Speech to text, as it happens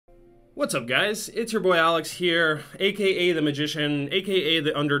What's up, guys? It's your boy Alex here, aka The Magician, aka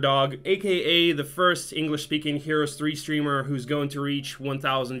The Underdog, aka the first English-speaking Heroes 3 streamer who's going to reach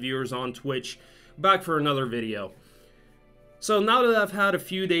 1,000 viewers on Twitch, back for another video. So now that I've had a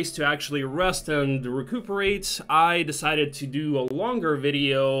few days to actually rest and recuperate, I decided to do a longer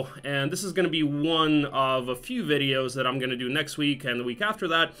video, and this is going to be one of a few videos that I'm going to do next week and the week after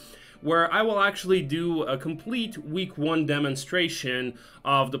that, where I will actually do a complete week 1 demonstration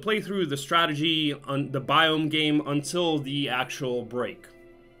of the playthrough, the strategy, the biome game until the actual break.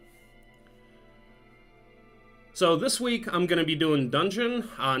 So this week I'm going to be doing Dungeon,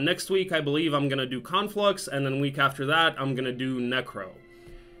 next week I believe I'm going to do Conflux, and then week after that I'm going to do Necro.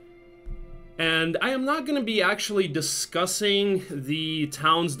 And I am not going to be actually discussing the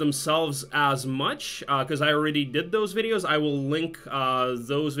towns themselves as much, because I already did those videos. I will link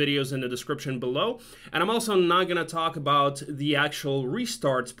those videos in the description below. And I'm also not going to talk about the actual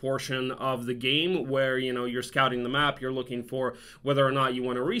restarts portion of the game, where, you know, you're scouting the map, you're looking for whether or not you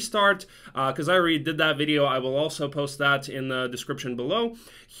want to restart, because I already did that video. I will also post that in the description below.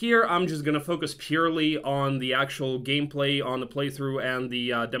 Here, I'm just going to focus purely on the actual gameplay, on the playthrough, and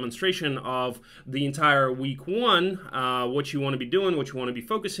the demonstration of the entire week 1, what you want to be doing, what you want to be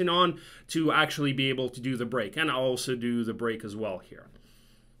focusing on to actually be able to do the break. And I'll also do the break as well here.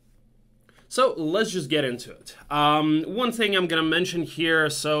 So let's just get into it. One thing I'm going to mention here,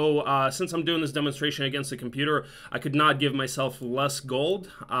 so since I'm doing this demonstration against the computer, I could not give myself less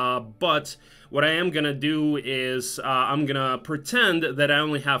gold, but what I am going to do is I'm going to pretend that I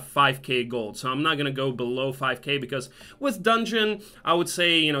only have 5k gold. So I'm not going to go below 5k, because with Dungeon, I would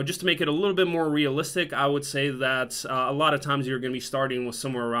say, you know, just to make it a little bit more realistic, I would say that a lot of times you're going to be starting with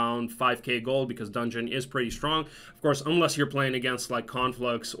somewhere around 5k gold, because Dungeon is pretty strong. Of course, unless you're playing against like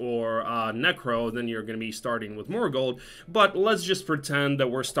Conflux or Necro, then you're going to be starting with more gold. But let's just pretend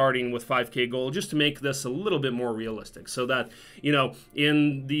that we're starting with 5k gold, just to make this a little bit more realistic, so that, you know,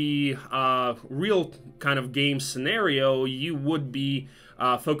 in the real kind of game scenario, you would be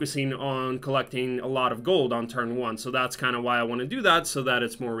focusing on collecting a lot of gold on turn 1. So that's kind of why I want to do that, so that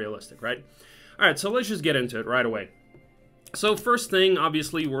it's more realistic, right? All right, so let's just get into it right away. So first thing,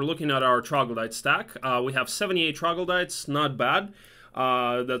 obviously, we're looking at our troglodyte stack. We have 78 troglodytes, not bad.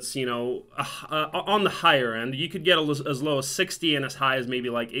 That's, you know, on the higher end. You could get as low as 60 and as high as maybe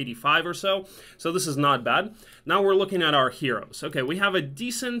like 85 or so. So this is not bad. Now we're looking at our heroes. Okay, we have a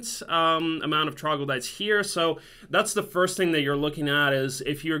decent amount of troglodytes here. So that's the first thing that you're looking at, is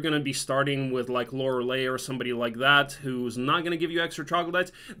if you're going to be starting with like Lorelei or somebody like that who's not going to give you extra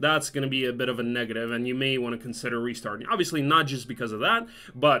troglodytes, that's going to be a bit of a negative, and you may want to consider restarting. Obviously not just because of that,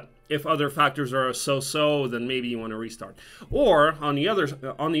 but if other factors are so-so, then maybe you want to restart. Or on the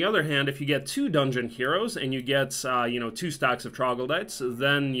other hand, if you get 2 dungeon heroes and you get you know, 2 stacks of troglodytes,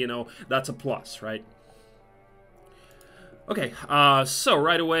 then, you know, that's a plus, right? Okay, so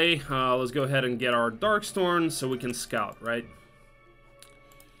right away, let's go ahead and get our Darkstorm so we can scout, right?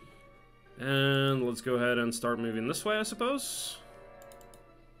 And let's go ahead and start moving this way, I suppose.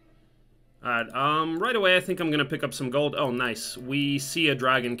 Alright, right away I think I'm gonna pick up some gold. Oh, nice. We see a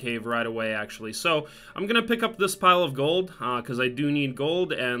dragon cave right away, actually. So, I'm gonna pick up this pile of gold, because I do need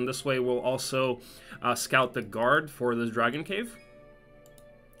gold, and this way we'll also scout the guard for this dragon cave.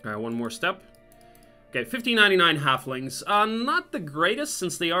 Alright, one more step. Okay, 5099 halflings. Not the greatest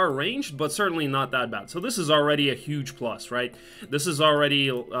since they are ranged, but certainly not that bad. So this is already a huge plus, right? This is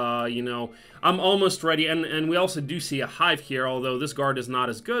already, you know, I'm almost ready. And we also do see a hive here, although this guard is not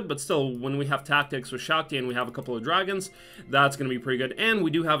as good. But still, when we have tactics with Shakti and we have a couple of dragons, that's going to be pretty good. And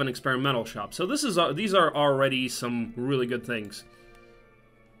we do have an experimental shop. So this is these are already some really good things.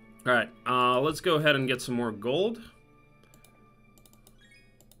 All right, let's go ahead and get some more gold.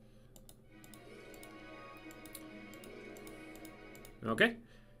 Okay,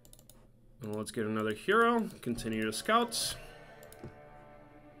 well, let's get another hero, continue to scout.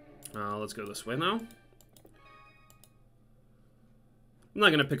 Let's go this way now. I'm not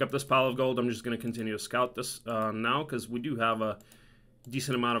going to pick up this pile of gold, I'm just going to continue to scout this now, because we do have a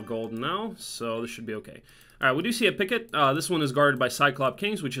decent amount of gold now, so this should be okay. Alright, we do see a picket. This one is guarded by Cyclop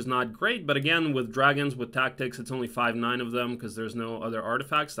Kings, which is not great, but again, with dragons, with tactics, it's only 5-9 of them, because there's no other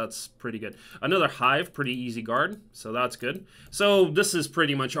artifacts. That's pretty good. Another hive, pretty easy guard, so that's good. So this is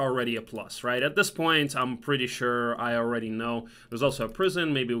pretty much already a plus, right? At this point, I'm pretty sure I already know. There's also a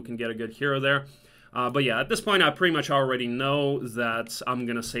prison, maybe we can get a good hero there. But yeah, at this point, I pretty much already know that I'm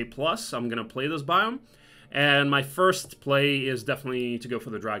going to say plus. I'm going to play this biome. And my first play is definitely to go for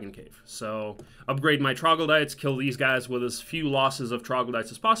the Dragon Cave. So upgrade my Troglodytes, kill these guys with as few losses of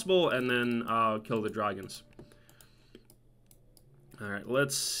Troglodytes as possible, and then kill the dragons. Alright,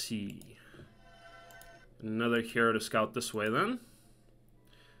 let's see. Another hero to scout this way then.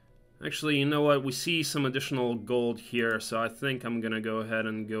 Actually, you know what? We see some additional gold here, so I think I'm gonna go ahead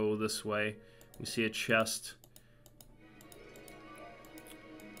and go this way. We see a chest.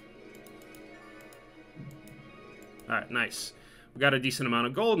 Alright, nice. We got a decent amount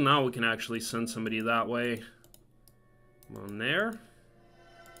of gold. Now we can actually send somebody that way. Come on there.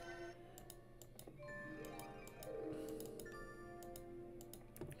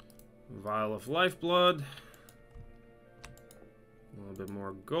 Vial of lifeblood. A little bit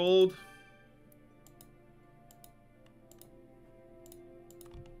more gold.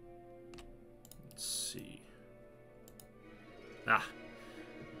 Let's see. Ah.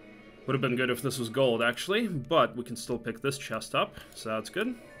 Would have been good if this was gold, actually, but we can still pick this chest up, so that's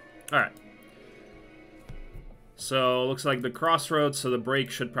good. Alright. So, looks like the crossroads, so the break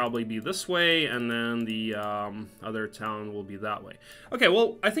should probably be this way, and then the other town will be that way. Okay,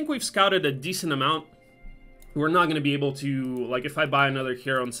 well, I think we've scouted a decent amount. We're not going to be able to, like, if I buy another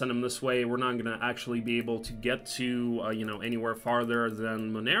hero and send him this way, we're not going to actually be able to get to, you know, anywhere farther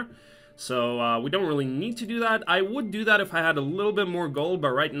than Monair. So, we don't really need to do that. I would do that if I had a little bit more gold, but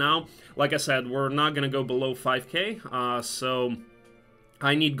right now, like I said, we're not going to go below 5k, so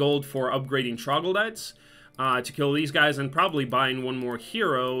I need gold for upgrading troglodytes. To kill these guys, and probably buying one more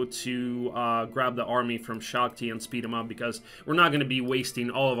hero to grab the army from Shakti and speed them up, because we're not going to be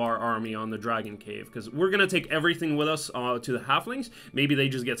wasting all of our army on the Dragon Cave, because we're going to take everything with us to the Halflings. Maybe they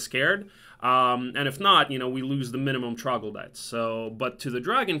just get scared, and if not, you know, we lose the minimum troglodytes. So, but to the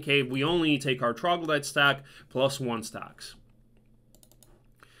Dragon Cave, we only take our troglodyte stack plus 1 stacks.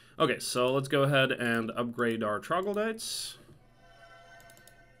 Okay, so let's go ahead and upgrade our troglodytes.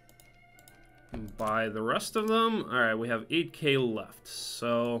 Buy the rest of them. Alright, we have 8k left,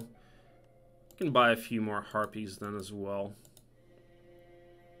 so we can buy a few more harpies then as well.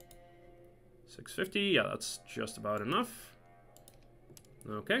 650, yeah, that's just about enough.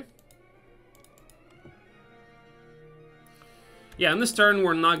 Okay. Yeah, in this turn,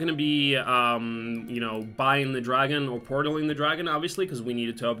 we're not going to be, you know, buying the dragon or portaling the dragon, obviously, because we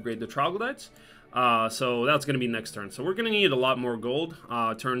needed to upgrade the troglodytes. So that's going to be next turn. So we're going to need a lot more gold.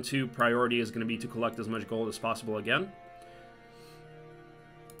 Turn 2 priority is going to be to collect as much gold as possible again.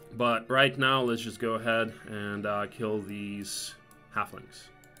 But right now, let's just go ahead and kill these halflings.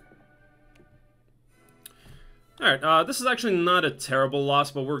 Alright, this is actually not a terrible loss,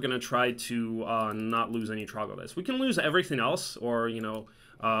 but we're going to try to not lose any troglodytes. We can lose everything else, or, you know,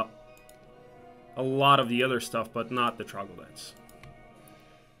 a lot of the other stuff, but not the troglodytes.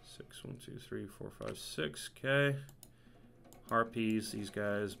 1, 2, 3, 4, 5, 6. Okay. Harpies, these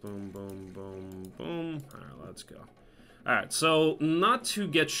guys. Boom, boom, boom, boom. Alright, let's go. Alright, so not to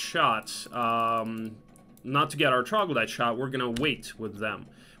get shot, not to get our troglodyte shot, we're gonna wait with them.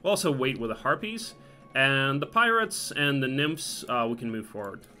 We'll also wait with the harpies. And the pirates and the nymphs, we can move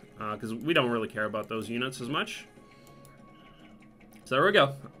forward. Because we don't really care about those units as much. So there we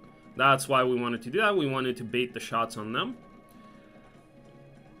go. That's why we wanted to do that. We wanted to bait the shots on them.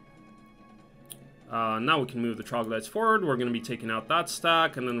 Now we can move the troglodytes forward. We're going to be taking out that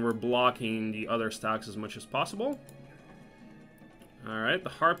stack, and then we're blocking the other stacks as much as possible. Alright, the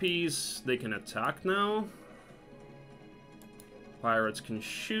harpies, they can attack now. Pirates can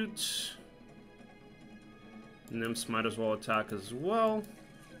shoot. Nymphs might as well attack as well.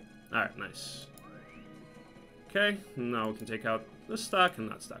 Alright, nice. Okay, now we can take out this stack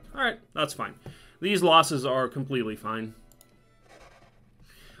and that stack. Alright, that's fine. These losses are completely fine.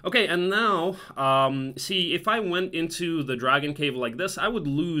 Okay, and now, see, if I went into the Dragon Cave like this, I would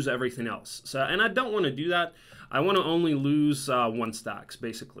lose everything else. So, and I don't want to do that. I want to only lose 1 stacks,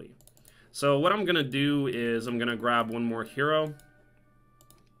 basically. So what I'm going to do is I'm going to grab one more hero.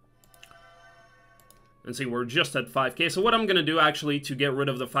 And see, we're just at 5k. So what I'm going to do, actually, to get rid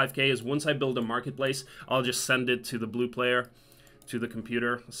of the 5k is once I build a marketplace, I'll just send it to the blue player, to the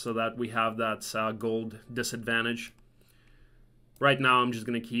computer, so that we have that gold disadvantage. Right now, I'm just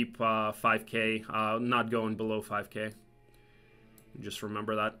going to keep 5k, not going below 5k. Just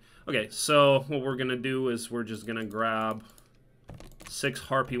remember that. Okay, so what we're going to do is we're just going to grab 6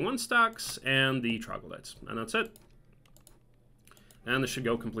 Harpy 1 stacks and the troglodytes. And that's it. And this should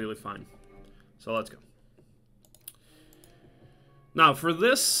go completely fine. So let's go. Now, for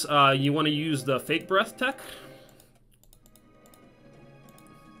this, you want to use the Fake Breath tech.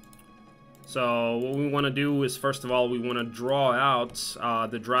 So what we want to do is, first of all, we want to draw out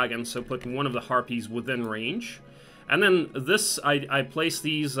the dragon, so put one of the harpies within range. And then this, I place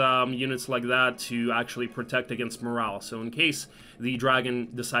these units like that to actually protect against morale. So in case the dragon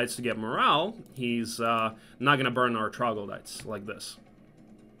decides to get morale, he's not going to burn our troglodytes like this.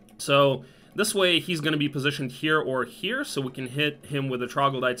 So this way, he's going to be positioned here or here, so we can hit him with the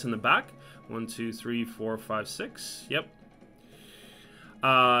troglodytes in the back. 1, 2, 3, 4, 5, 6. Yep.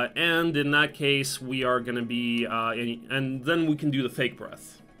 And in that case, we are going to be... and then we can do the fake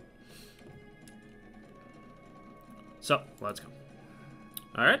breath. So, let's go.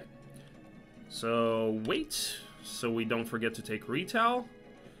 Alright. So, wait. So we don't forget to take retail.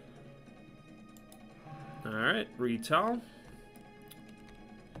 Alright, retail.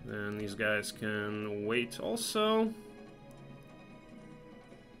 Then these guys can wait also.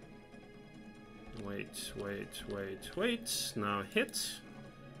 Wait, wait, wait, wait. Now hit.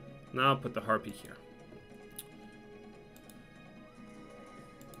 Now put the harpy here.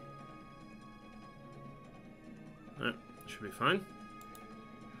 Alright, should be fine.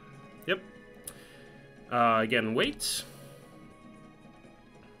 Yep. Again, wait.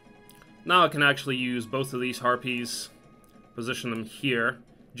 Now I can actually use both of these harpies, position them here,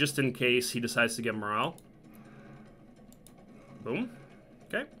 just in case he decides to get morale. Boom.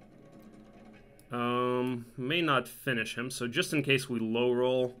 Okay. May not finish him, so just in case we low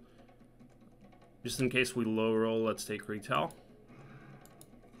roll, let's take retail.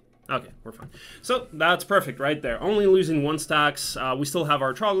 Okay, we're fine. So that's perfect right there. Only losing 1 stacks. We still have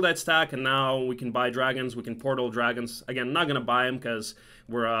our troglodyte stack, and now we can buy dragons. We can portal dragons. Again, not gonna buy them because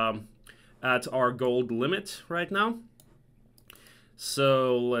we're at our gold limit right now.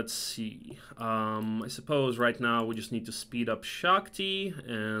 So let's see. I suppose right now we just need to speed up Shakti,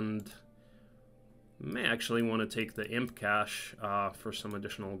 and may actually want to take the imp cache for some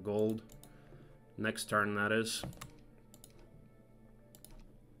additional gold. Next turn, that is.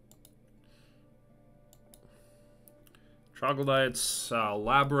 Troglodytes,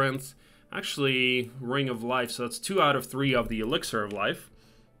 Labyrinth, actually Ring of Life, so that's 2 out of 3 of the Elixir of Life.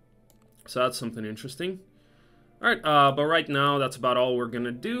 So that's something interesting. Alright, but right now that's about all we're going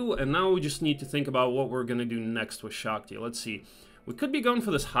to do, and now we just need to think about what we're going to do next with Shakti. Let's see. We could be going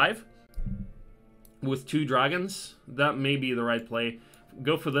for this hive with 2 dragons. That may be the right play.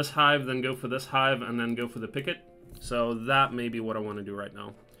 Go for this hive, then go for this hive, and then go for the picket. So that may be what I want to do right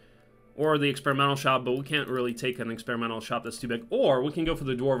now. Or the experimental shop, but we can't really take an experimental shop that's too big. Or we can go for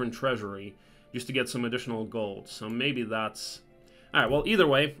the Dwarven Treasury, just to get some additional gold. So maybe that's... Alright, well, either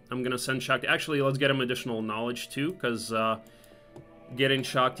way, I'm going to send Shakti... Actually, let's get him additional knowledge, too, because getting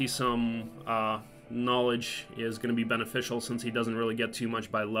Shakti some knowledge is going to be beneficial, since he doesn't really get too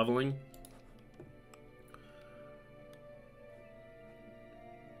much by leveling.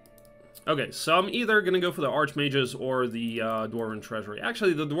 Okay, so I'm either going to go for the Archmages or the Dwarven Treasury.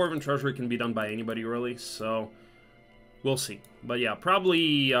 Actually, the Dwarven Treasury can be done by anybody, really, so we'll see. But yeah,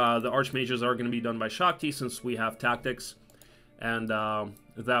 probably the Archmages are going to be done by Shakti, since we have tactics, and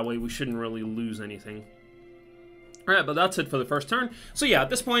that way we shouldn't really lose anything. Alright, but that's it for the first turn. So yeah,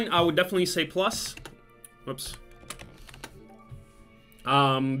 at this point, I would definitely say plus. Whoops.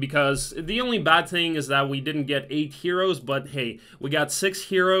 Because the only bad thing is that we didn't get 8 heroes, but hey, we got 6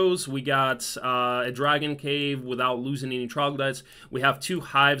 heroes, we got a dragon cave without losing any troglodytes, we have 2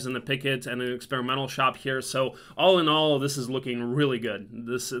 hives in the picket and an experimental shop here, so all in all, this is looking really good.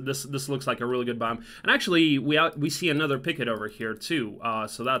 This looks like a really good biome. And actually, we see another picket over here too,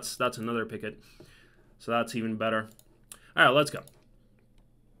 so that's another picket, so that's even better. Alright, let's go.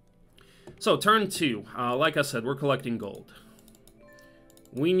 So, turn 2, like I said, we're collecting gold.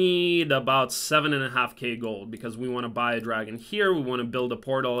 We need about 7.5k gold because we want to buy a dragon here, we want to build a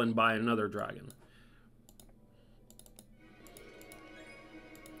portal and buy another dragon.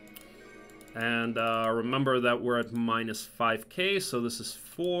 And remember that we're at minus 5k, so this is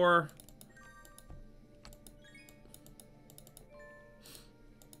 4.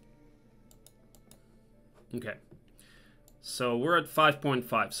 Okay. So we're at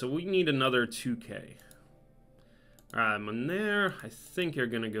 5.5, so we need another 2k. Alright, I'm in there. I think you're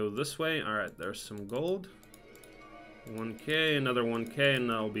gonna go this way. Alright, there's some gold. 1k, another 1k, and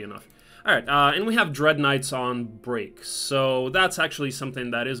that'll be enough. Alright, and we have Dread Knights on break. So that's actually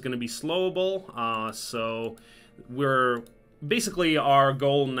something that is gonna be slowable. So we're... Basically, our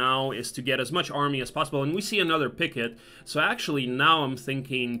goal now is to get as much army as possible, and we see another picket. So actually, now I'm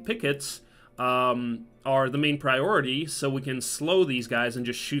thinking pickets are the main priority, so we can slow these guys and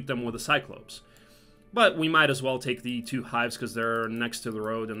just shoot them with the Cyclops. But we might as well take the 2 hives because they're next to the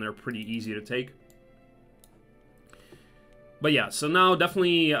road and they're pretty easy to take. But yeah, so now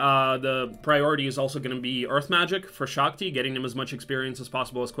definitely the priority is also going to be Earth Magic for Shakti, getting him as much experience as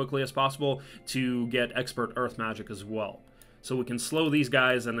possible, as quickly as possible, to get Expert Earth Magic as well. So we can slow these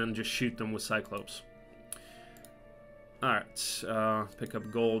guys and then just shoot them with Cyclopes. Alright, pick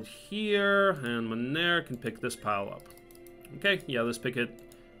up gold here, and Monere can pick this pile up. Okay, yeah, this picket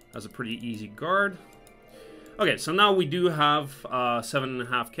has a pretty easy guard. Okay, so now we do have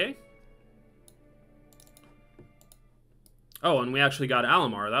 7.5k. Oh, and we actually got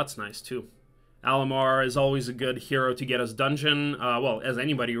Alamar. That's nice, too. Alamar is always a good hero to get us dungeon, well, as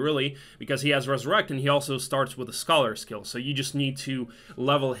anybody, really, because he has Resurrect, and he also starts with a Scholar skill. So you just need to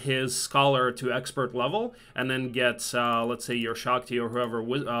level his Scholar to Expert level, and then get, let's say, your Shakti or whoever,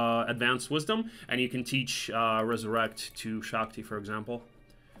 Advanced Wisdom, and you can teach Resurrect to Shakti, for example.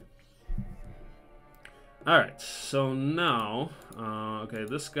 Alright, so now, okay,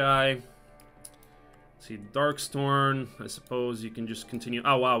 this guy... See, Darkstorm, I suppose you can just continue.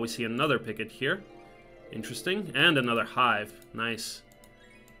 Oh, wow, we see another picket here. Interesting. And another hive. Nice.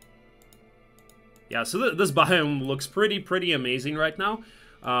 Yeah, so this biome looks pretty amazing right now.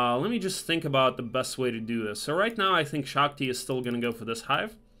 Let me just think about the best way to do this. So right now, I think Shakti is still going to go for this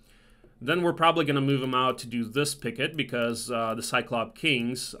hive. Then we're probably going to move him out to do this picket, because the Cyclop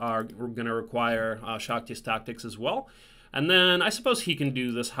Kings are going to require Shakti's tactics as well. And then I suppose he can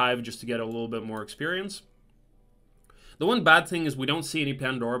do this hive just to get a little bit more experience. The one bad thing is we don't see any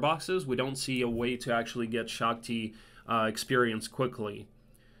Pandora boxes. We don't see a way to actually get Shakti experience quickly.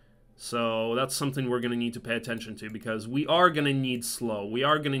 So that's something we're going to need to pay attention to, because we are going to need slow. We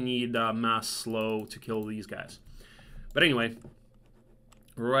are going to need mass slow to kill these guys. But anyway,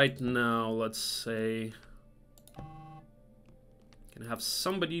 right now, let's say... Can have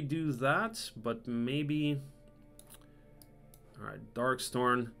somebody do that, but maybe... Alright,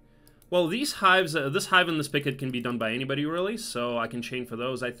 Darkstorm. Well, these hives, this hive and this picket can be done by anybody, really, so I can chain for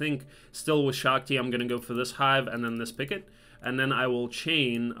those. I think, still with Shakti, I'm going to go for this hive and then this picket, and then I will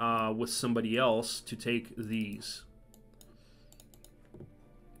chain with somebody else to take these.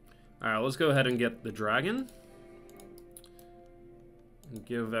 Alright, let's go ahead and get the dragon. And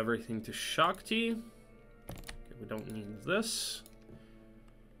give everything to Shakti. Okay, we don't need this.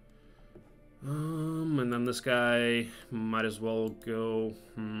 And then this guy might as well go,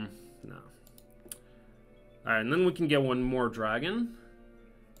 no. Alright, and then we can get one more dragon.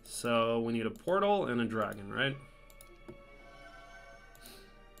 So we need a portal and a dragon, right?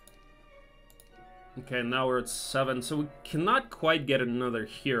 Okay, now we're at 7, so we cannot quite get another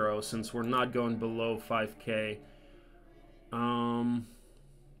hero since we're not going below 5k. In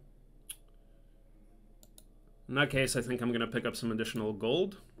that case, I think I'm going to pick up some additional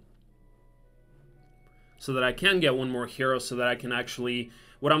gold, so that I can get one more hero, so that I can actually...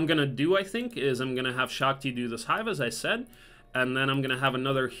 What I'm going to do, I think, is I'm going to have Shakti do this hive, as I said, and then I'm going to have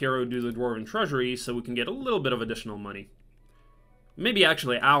another hero do the Dwarven Treasury, so we can get a little bit of additional money. Maybe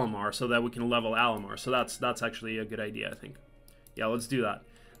actually Alamar, so that we can level Alamar. So that's actually a good idea, I think. Yeah, let's do that.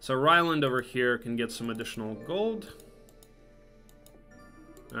 So Ryland over here can get some additional gold.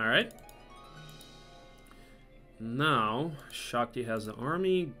 Alright. Now, Shakti has the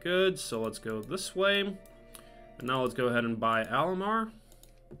army. Good, so let's go this way. And now let's go ahead and buy Alamar.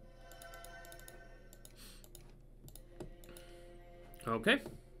 Okay.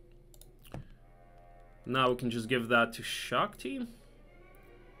 Now we can just give that to Shakti.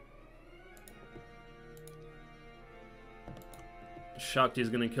 Shakti is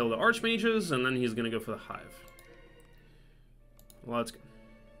going to kill the Archmages, and then he's going to go for the Hive. Let's go.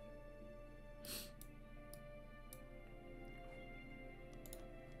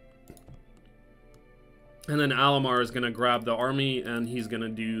 And then Alamar is going to grab the army, and he's going to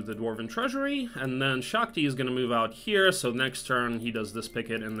do the Dwarven Treasury. And then Shakti is going to move out here, so next turn he does this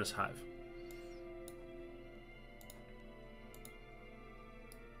picket and this hive.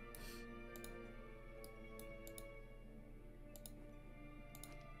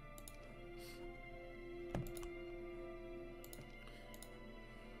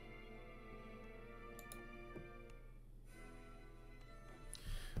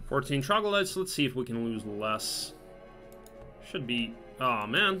 $14 troglodytes. Let's see if we can lose less. Should be... Oh,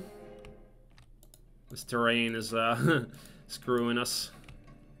 man. This terrain is screwing us.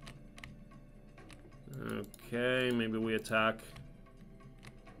 Okay, maybe we attack.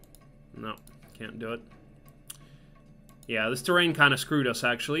 No, can't do it. Yeah, this terrain kind of screwed us,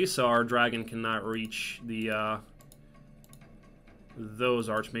 actually, so our dragon cannot reach the those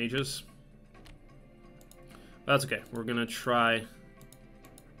Archmages. That's okay. We're going to try...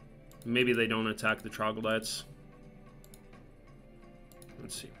 Maybe they don't attack the troglodytes.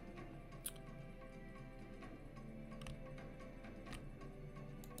 Let's see.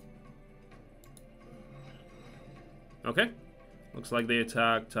 Okay. Looks like they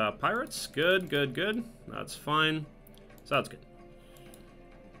attacked pirates. Good, good, good. That's fine. So that's good.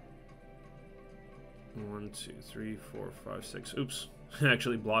 1, 2, 3, 4, 5, 6. Oops. I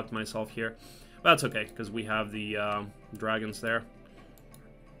actually blocked myself here. But that's okay, because we have the dragons there.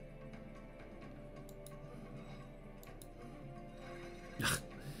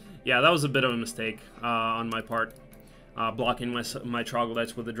 Yeah, that was a bit of a mistake on my part. Blocking my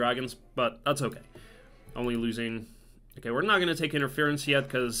troglodytes with the dragons, but that's okay. Only losing... Okay, we're not going to take interference yet,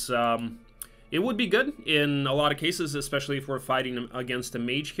 because it would be good in a lot of cases, especially if we're fighting against a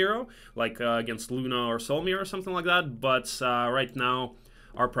mage hero, like against Luna or Solmir or something like that, but right now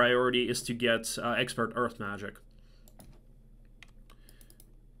our priority is to get expert earth magic.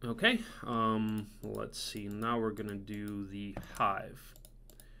 Okay, let's see, now we're going to do the hive.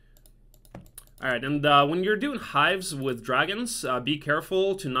 Alright, and when you're doing hives with dragons, be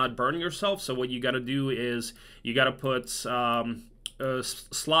careful to not burn yourself. So what you gotta do is, you gotta put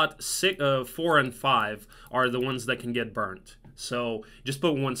slot 4 and 5 are the ones that can get burnt. So just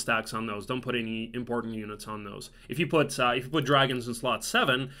put 1 stacks on those. Don't put any important units on those. If you put dragons in slot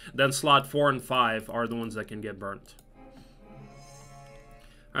 7, then slot 4 and 5 are the ones that can get burnt.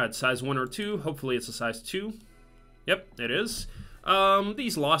 Alright, size 1 or 2. Hopefully it's a size 2. Yep, it is.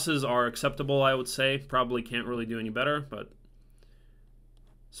 These losses are acceptable, I would say. Probably can't really do any better, but...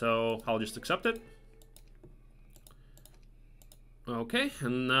 So, I'll just accept it. Okay,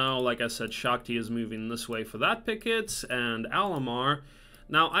 and now, like I said, Shakti is moving this way for that picket, and Alamar.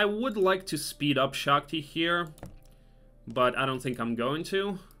 Now, I would like to speed up Shakti here, but I don't think I'm going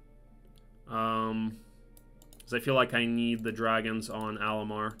to. Because I feel like I need the dragons on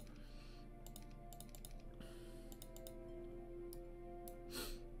Alamar.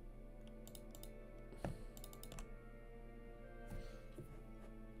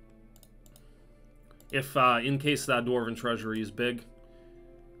 If, in case that Dwarven Treasury is big.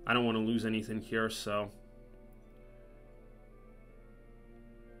 I don't want to lose anything here, so...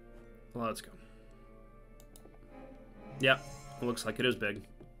 Let's go. Yep, it looks like it is big.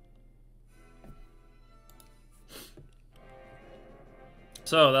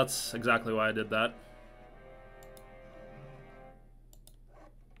 So, that's exactly why I did that.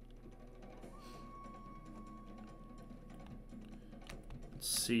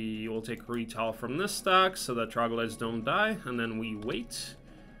 See, we'll take retail from this stack so that troglodytes don't die, and then we wait,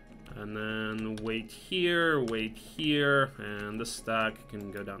 and then wait here, and this stack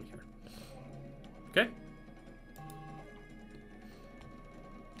can go down here. Okay.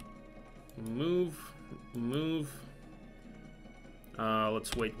 Move.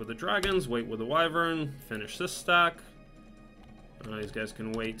 Let's wait with the dragons, wait with the wyvern, finish this stack. These guys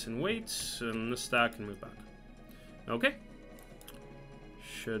can wait, and this stack can move back. Okay.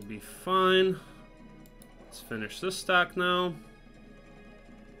 Should be fine. Let's finish this stack now.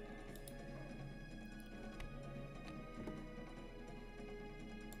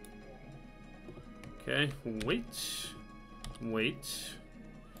 Okay, wait.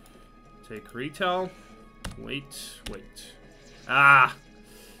 Take retail. Wait. Ah!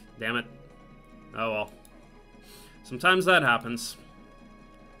 Damn it. Oh well. Sometimes that happens.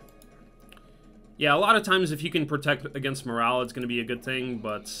 Yeah, a lot of times if you can protect against morale, it's going to be a good thing,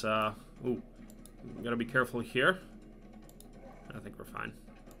 but, ooh, gotta be careful here. I think we're fine.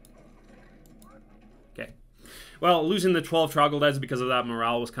 Okay. Well, losing the 12 troglodytes because of that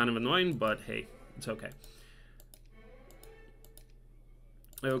morale was kind of annoying, but hey, it's okay.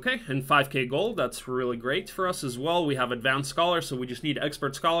 Okay, and 5k gold, that's really great for us as well. We have Advanced Scholar, so we just need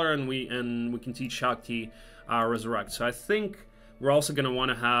Expert Scholar, and we can teach Shakti Resurrect. So I think we're also going to want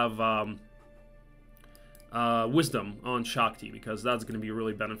to have... Wisdom on Shakti, because that's going to be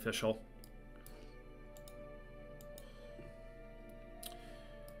really beneficial.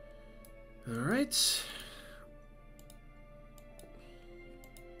 Alright.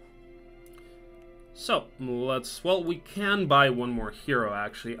 So, well, we can buy one more hero,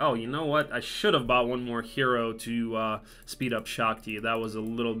 actually. Oh, you know what? I should have bought one more hero to speed up Shakti. That was a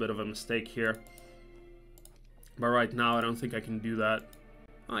little bit of a mistake here. But right now, I don't think I can do that.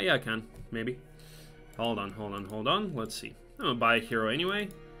 Oh, yeah, I can. Maybe. Hold on. Let's see. I'm gonna buy a hero anyway.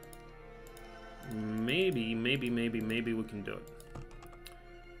 Maybe we can do it.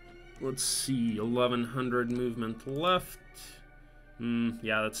 Let's see, 1100 movement left.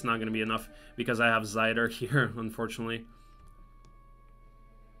 Yeah, that's not gonna be enough because I have Zyder here, unfortunately.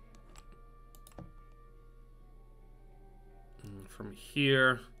 From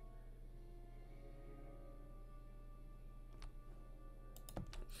here...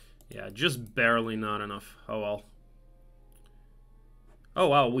 Yeah, just barely not enough. Oh well. Oh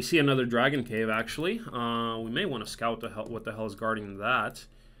wow, we see another dragon cave actually. We may want to scout what the hell is guarding that.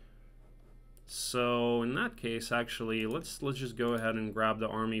 So in that case, actually, let's just go ahead and grab the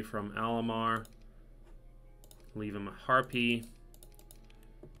army from Alamar. Leave him a harpy.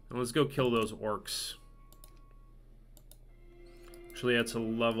 And let's go kill those orcs. Actually, that's a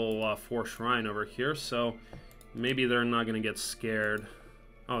level 4 shrine over here, so maybe they're not going to get scared.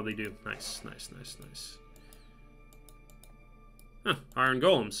 Oh, they do. Nice, nice, nice, nice. Huh, iron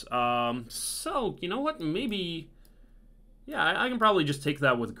golems. So, you know what? Maybe... Yeah, I can probably just take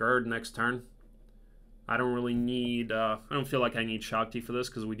that with Gerd next turn. I don't really need... I don't feel like I need Shakti for this,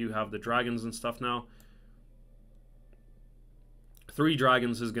 because we do have the dragons and stuff now. 3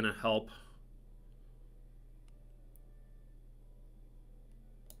 dragons is going to help.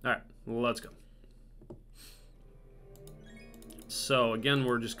 Alright, let's go. So, again,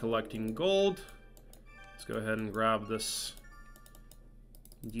 we're just collecting gold. Let's go ahead and grab this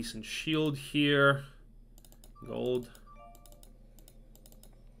decent shield here. Gold.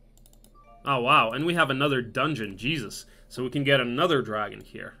 Oh, wow. And we have another dungeon. Jesus. So we can get another dragon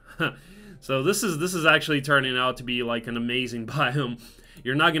here. So this is actually turning out to be like an amazing biome.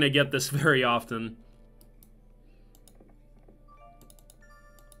 You're not going to get this very often.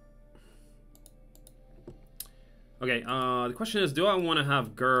 Okay, the question is, do I want to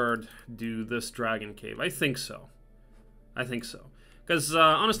have Gerd do this dragon cave? I think so. I think so. Because,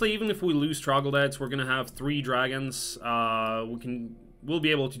 honestly, even if we lose troglodytes, we're going to have 3 dragons. We'll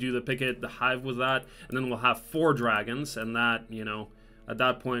be able to do the picket, the hive with that, and then we'll have 4 dragons, and that, you know, at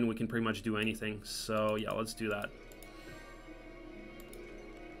that point we can pretty much do anything. So, yeah, let's do that.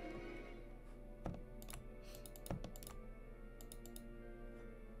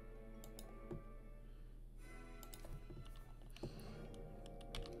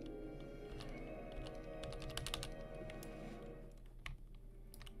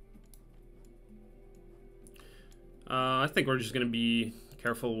 I think we're just going to be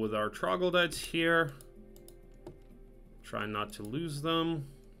careful with our troglodytes here. Try not to lose them.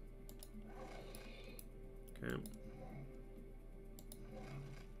 Okay.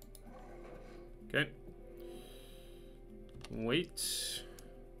 Okay. Wait.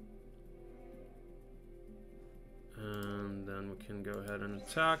 And then we can go ahead and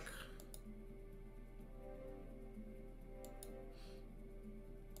attack.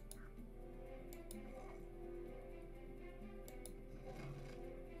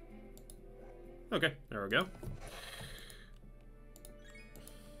 Okay, there we go.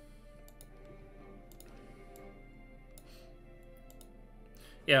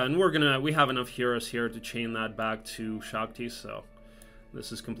 Yeah, and we have enough heroes here to chain that back to Shakti, so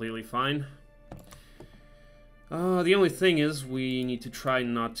this is completely fine. The only thing is we need to try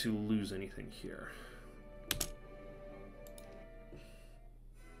not to lose anything here.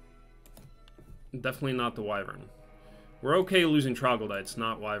 Definitely not the Wyvern. We're okay losing troglodytes,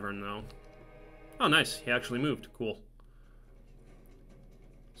 not Wyvern though. Oh, nice. He actually moved. Cool.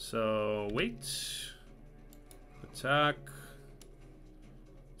 So, wait. Attack.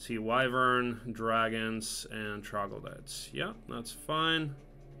 See, Wyvern, Dragons, and Troglodytes. Yeah, that's fine.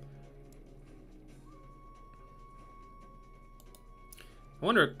 I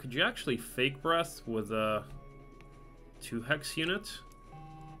wonder, could you actually Fake Breath with a 2-hex unit?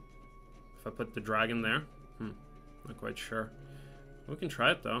 If I put the dragon there? Not quite sure. We can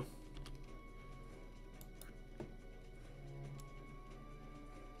try it, though.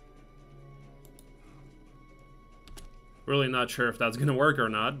 Really not sure if that's going to work or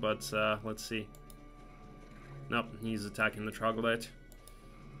not, but let's see. Nope, he's attacking the troglodyte.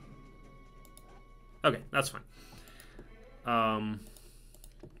 Okay, that's fine.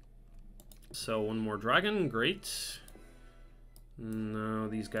 So one more dragon, great. No,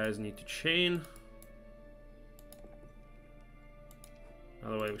 these guys need to chain.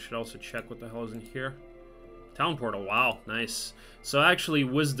 By the way, we should also check what the hell is in here. Town portal, wow, nice. So actually,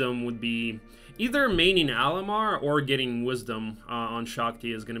 wisdom would be either maining Alamar or getting wisdom on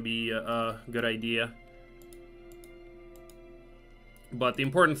Shakti is going to be a good idea. But the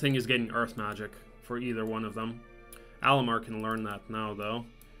important thing is getting earth magic for either one of them. Alamar can learn that now, though.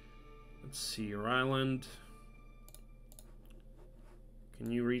 Let's see your island.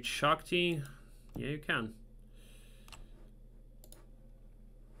 Can you reach Shakti? Yeah, you can.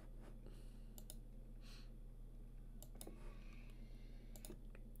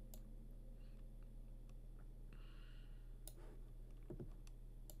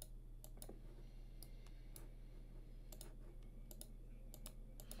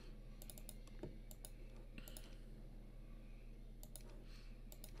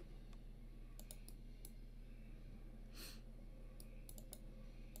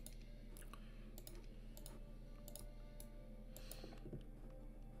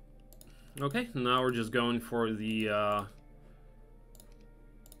 Okay, now we're just going for the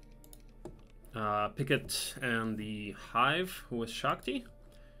Picket and the Hive with Shakti.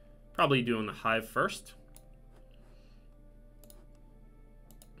 Probably doing the Hive first.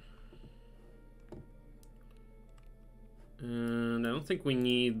 And I don't think we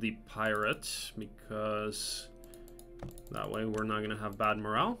need the Pirate, because that way we're not going to have bad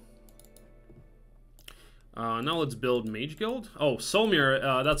morale. Now let's build Mage Guild. Oh,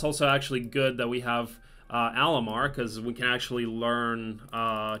 Solmir, that's also actually good that we have Alamar, because we can actually learn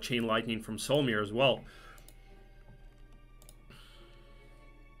Chain Lightning from Solmir as well.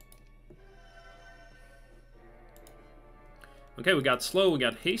 Okay, we got Slow, we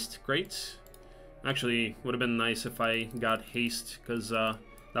got Haste, great. Actually, would have been nice if I got Haste, because that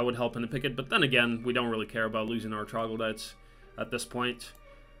would help in the Picket, but then again, we don't really care about losing our Troglodytes at this point.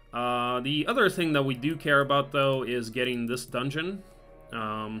 The other thing that we do care about, though, is getting this dungeon.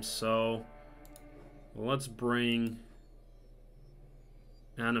 So let's bring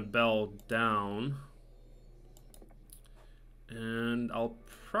Annabelle down. And I'll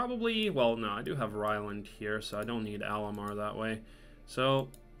probably... Well, no, I do have Ryland here, so I don't need Alamar that way. So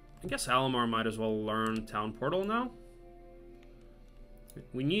I guess Alamar might as well learn Town Portal now.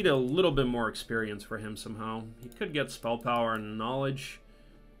 We need a little bit more experience for him somehow. He could get Spell Power and Knowledge.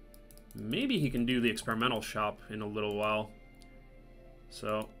 Maybe he can do the Experimental Shop in a little while.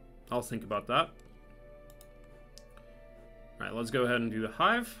 So I'll think about that. Alright, let's go ahead and do the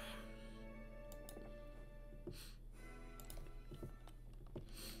Hive.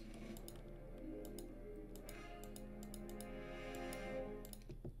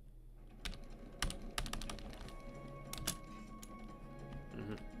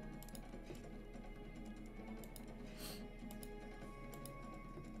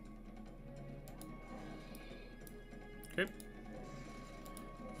 Okay.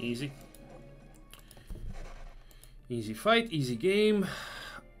 Easy. Easy fight, easy game.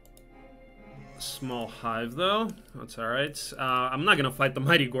 Small Hive, though. That's alright. I'm not gonna fight the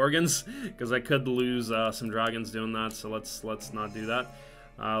Mighty Gorgons, because I could lose some dragons doing that, so let's not do that.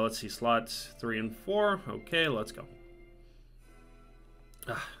 Let's see, slots 3 and 4. Okay, let's go.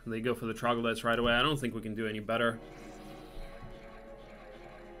 They go for the Troglodytes right away. I don't think we can do any better.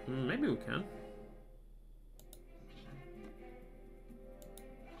 Maybe we can.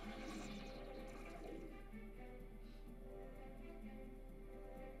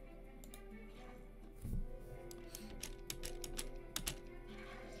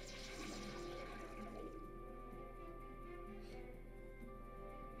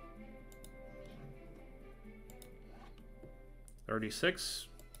 $36.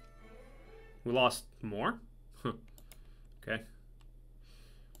 We lost more? Huh. Okay.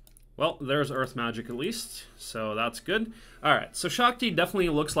 Well, there's Earth Magic at least, so that's good. Alright, so Shakti definitely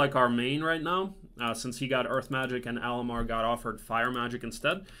looks like our main right now, since he got Earth Magic and Alamar got offered Fire Magic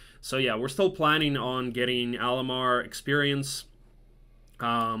instead. So yeah, we're still planning on getting Alamar experience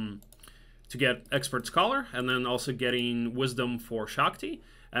to get Expert Scholar, and then also getting Wisdom for Shakti.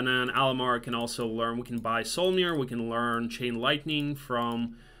 And then Alamar can also learn, we can buy Solmir, we can learn Chain Lightning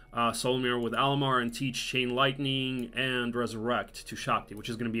from Solmir with Alamar and teach Chain Lightning and Resurrect to Shakti, which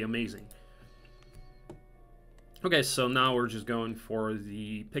is going to be amazing. Okay, so now we're just going for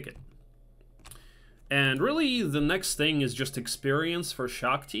the Picket. And really, the next thing is just experience for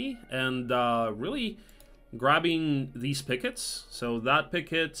Shakti, and really grabbing these Pickets. So that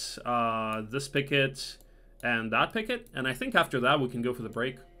Picket, this Picket, and that Picket, and I think after that we can go for the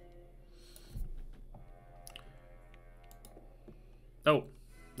break. Oh,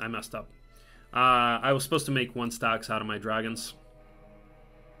 I messed up. I was supposed to make 1 stacks out of my dragons.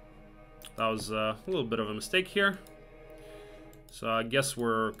 That was a little bit of a mistake here. So I guess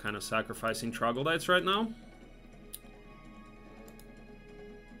we're kind of sacrificing Troglodytes right now.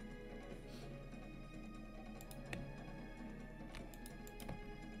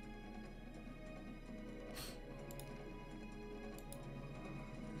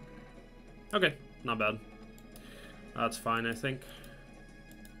 Okay, not bad. That's fine, I think.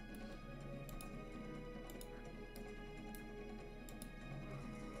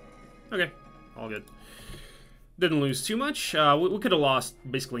 Okay, all good. Didn't lose too much. We could have lost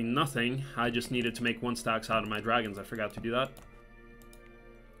basically nothing. I just needed to make 1 stacks out of my dragons. I forgot to do that.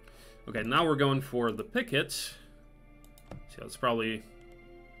 Okay, now we're going for the Picket. So let's probably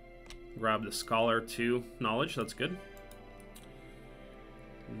grab the Scholar to Knowledge. That's good.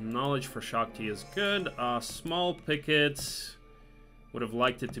 Knowledge for Shakti is good. Small Picket. Would have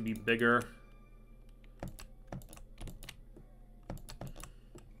liked it to be bigger.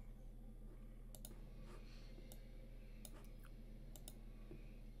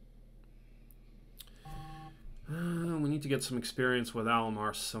 need to get some experience with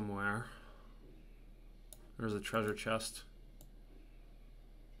Alamar somewhere. There's a treasure chest.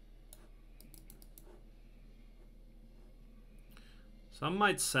 So I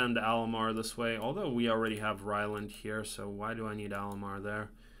might send Alamar this way, although we already have Ryland here, so why do I need Alamar there?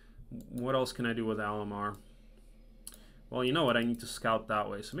 What else can I do with Alamar? Well, you know what, I need to scout that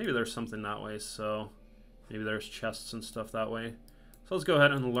way, so maybe there's something that way, so maybe there's chests and stuff that way. So let's go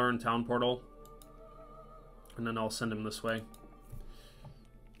ahead and learn Town Portal, and then I'll send him this way.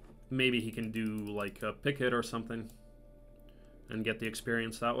 Maybe he can do like a picket or something and get the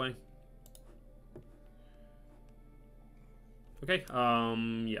experience that way. Okay,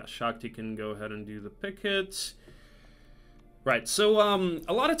 yeah, Shakti can go ahead and do the pickets. Right, so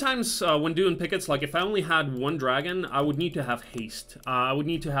a lot of times when doing pickets, like if I only had one dragon, I would need to have haste. I would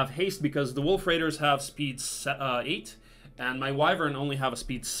need to have haste because the Wolf Raiders have speed 8, and my Wyvern only have a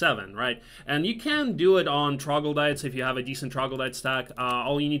speed 7, right? And you can do it on Troglodytes if you have a decent Troglodyte stack.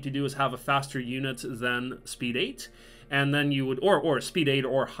 All you need to do is have a faster unit than speed 8, and then you would, or speed 8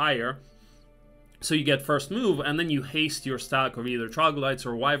 or higher. So you get first move, and then you haste your stack of either Troglodytes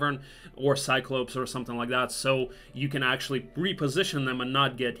or Wyvern or Cyclops or something like that, so you can actually reposition them and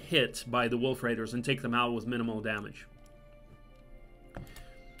not get hit by the Wolf Raiders and take them out with minimal damage.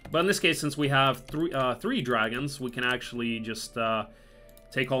 But in this case, since we have three dragons, we can actually just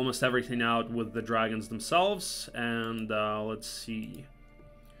take almost everything out with the dragons themselves, and let's see,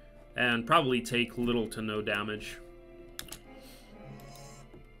 and probably take little to no damage.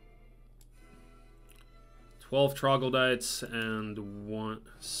 12 Troglodytes and 1.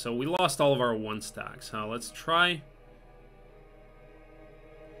 So we lost all of our 1 stacks. Let's try.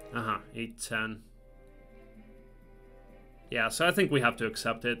 8, 10. Yeah, so I think we have to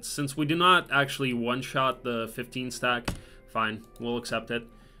accept it. Since we do not actually one-shot the 15 stack, fine, we'll accept it.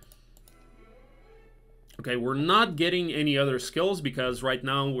 Okay, we're not getting any other skills because right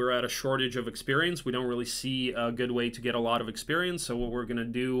now we're at a shortage of experience. We don't really see a good way to get a lot of experience. So what we're going to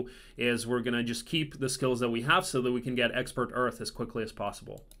do is we're going to just keep the skills that we have so that we can get Expert Earth as quickly as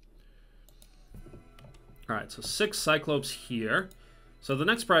possible. All right, so 6 Cyclops here. So the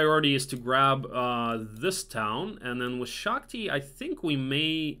next priority is to grab this town. And then with Shakti, I think we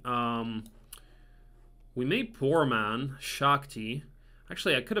may poor man Shakti.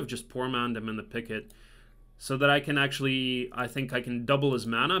 Actually, I could have just poor manned him in the picket. So that I can actually, I think I can double his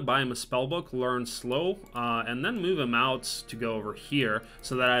mana, buy him a spellbook, learn slow, and then move him out to go over here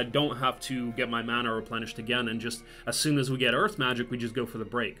so that I don't have to get my mana replenished again, and just as soon as we get Earth Magic, we just go for the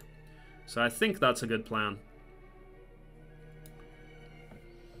break. So I think that's a good plan.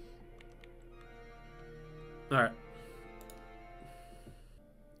 Alright.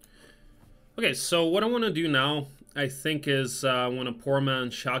 Okay, so what I want to do now, I think, is I want to poor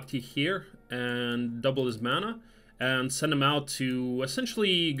man Shakti here and double his mana and send him out to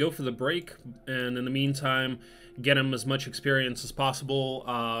essentially go for the break, and in the meantime get him as much experience as possible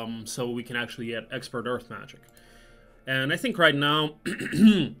so we can actually get Expert Earth Magic. And I think right now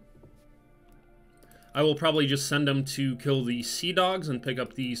I will probably just send him to kill the Sea Dogs and pick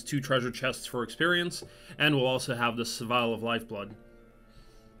up these 2 treasure chests for experience, and we'll also have the Vial of Lifeblood.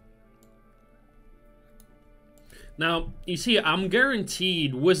 Now, you see, I'm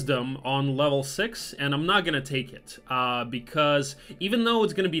guaranteed Wisdom on level 6, and I'm not going to take it, because even though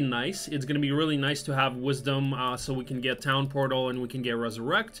it's going to be nice, it's going to be really nice to have Wisdom so we can get Town Portal and we can get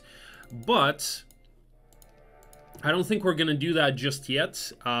Resurrect, but I don't think we're going to do that just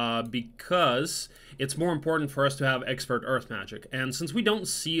yet, because it's more important for us to have Expert Earth Magic, and since we don't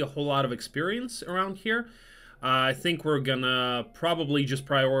see a whole lot of experience around here, I think we're gonna probably just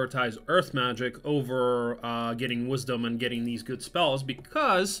prioritize Earth Magic over getting Wisdom and getting these good spells,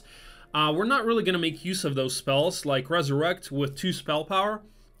 because we're not really gonna make use of those spells. Like Resurrect with 2 spell power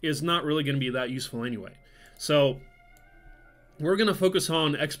is not really gonna be that useful anyway. So we're gonna focus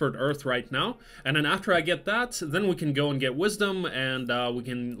on Expert Earth right now, and then after I get that, then we can go and get Wisdom, and we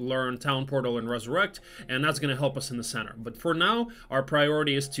can learn Town Portal and Resurrect, and that's gonna help us in the center. But for now, our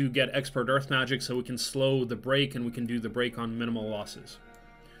priority is to get Expert Earth Magic so we can slow the break, and we can do the break on minimal losses.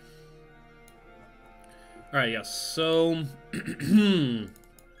 Alright, yes, so let's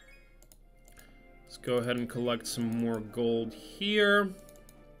go ahead and collect some more gold here.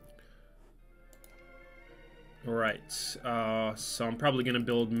 Alright, so I'm probably going to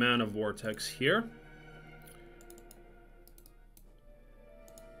build Mana Vortex here.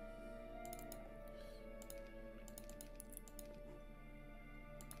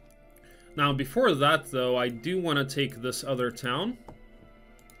 Now, before that, though, I do want to take this other town.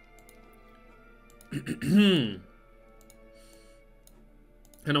 And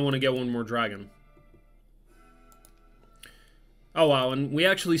I want to get one more dragon. Oh wow, and we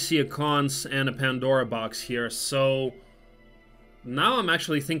actually see a Cons and a Pandora box here, so now I'm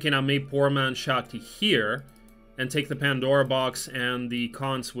actually thinking I may Poor Man Shakti here and take the Pandora box and the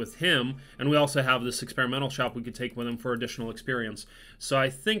Cons with him, and we also have this experimental shop we could take with him for additional experience. So I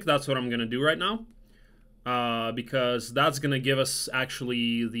think that's what I'm going to do right now, because that's going to give us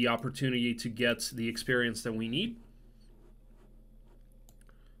actually the opportunity to get the experience that we need.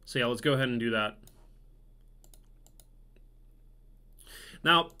 So yeah, let's go ahead and do that.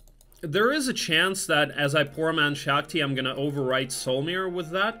 Now, there is a chance that as I Poor Man Shakti, I'm going to overwrite Solmir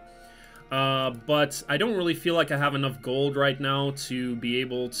with that. But I don't really feel like I have enough gold right now to be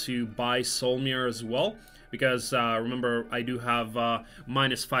able to buy Solmir as well. Because, remember, I do have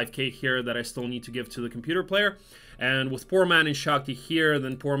minus 5k here that I still need to give to the computer player. And with Poor Man in Shakti here,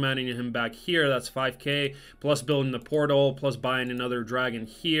 then Poor Manning him back here, that's 5k. Plus building the portal, plus buying another dragon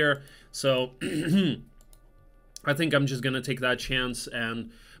here. So, I think I'm just going to take that chance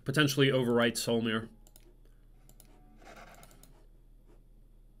and potentially overwrite Solmir.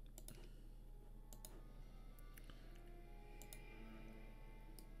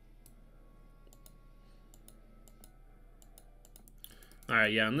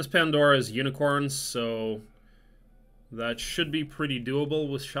 Alright, yeah, and this Pandora is unicorns, so that should be pretty doable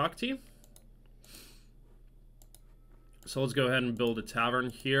with Shakti. So let's go ahead and build a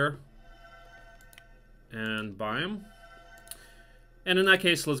tavern here and buy him. And in that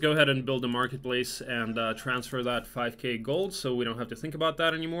case, let's go ahead and build a marketplace and transfer that 5k gold so we don't have to think about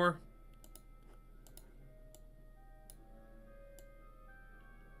that anymore.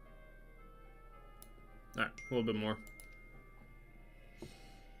 Alright, a little bit more.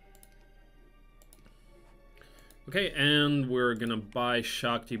 Okay, and we're gonna buy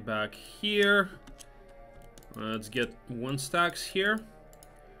Shakti back here. Let's get 1 stacks here.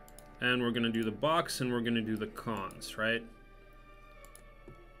 And we're gonna do the box and we're gonna do the Cons, right?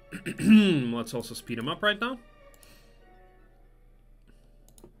 Let's also speed him up right now.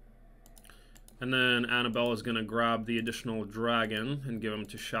 And then Annabelle is gonna grab the additional dragon and give him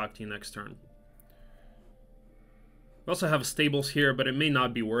to Shakti next turn. We also have stables here, but it may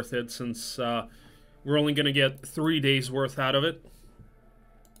not be worth it since we're only going to get 3 days worth out of it.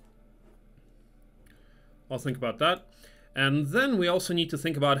 I'll think about that. And then we also need to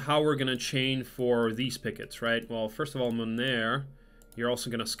think about how we're going to chain for these pickets, right? Well, first of all, Monair, you're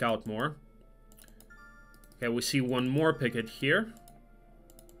also going to scout more. Okay, we see 1 more picket here.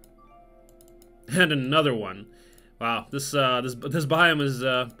 And another one. Wow, this biome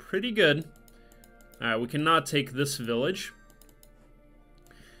is pretty good. Alright, we cannot take this village.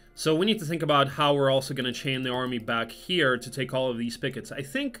 So we need to think about how we're also going to chain the army back here to take all of these pickets. I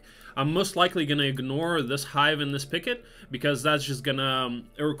think I'm most likely going to ignore this hive and this picket because that's just going to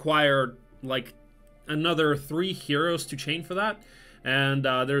require like another 3 heroes to chain for that. And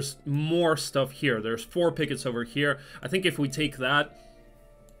there's more stuff here. There's 4 pickets over here. I think if we take that,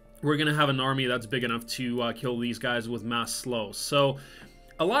 we're going to have an army that's big enough to kill these guys with mass slow. So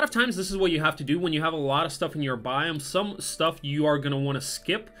a lot of times this is what you have to do when you have a lot of stuff in your biome. Some stuff you are going to want to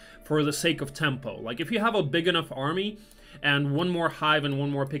skip for the sake of tempo. Like if you have a big enough army and 1 more hive and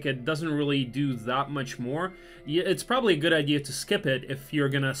 1 more picket doesn't really do that much more, it's probably a good idea to skip it if you're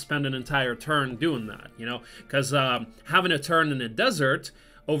going to spend an entire turn doing that, you know? Because having a turn in a desert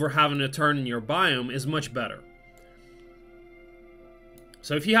over having a turn in your biome is much better.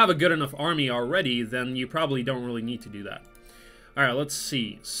 So if you have a good enough army already, then you probably don't really need to do that. Alright, let's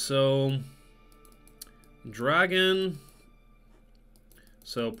see. So, dragon.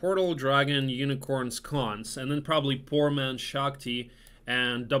 So, portal, dragon, unicorns, Cons. And then probably Poor Man Shakti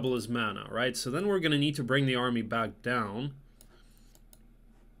and double his mana, right? So then we're going to need to bring the army back down.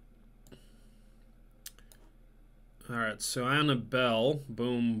 Alright, so Annabelle.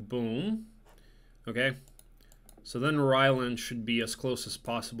 Boom, boom. Okay. So then Ryland should be as close as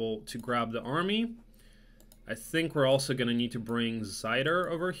possible to grab the army. I think we're also going to need to bring Zyder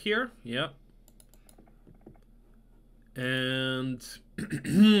over here. Yep. And...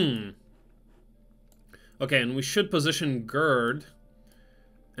 okay, and we should position Gerd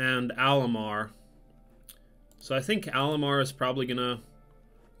and Alamar. So I think Alamar is probably going to...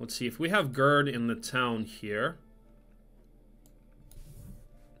 Let's see, if we have Gerd in the town here...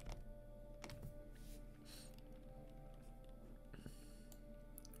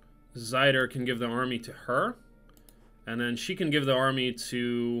 Zyder can give the army to her, and then she can give the army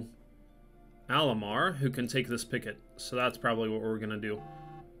to Alamar, who can take this picket. So that's probably what we're going to do.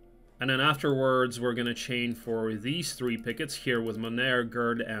 And then afterwards, we're going to chain for these 3 pickets here with Monair,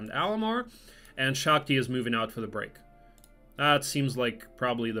 Gerd, and Alamar, and Shakti is moving out for the break. That seems like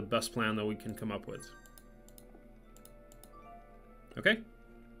probably the best plan that we can come up with. Okay.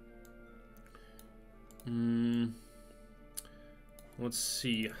 Let's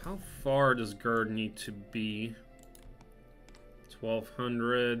see. How far does Gerd need to be?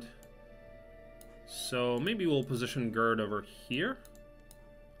 1200. So maybe we'll position Gerd over here.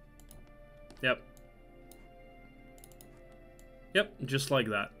 Yep. Yep, just like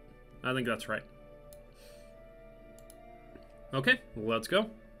that. I think that's right. Okay, let's go.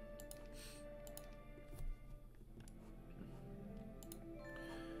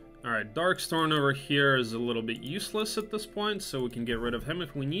 Alright, Darkstorm over here is a little bit useless at this point, so we can get rid of him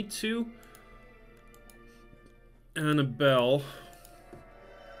if we need to. Annabelle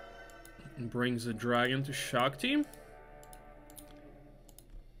brings a dragon to Shakti.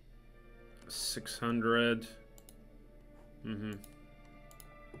 600.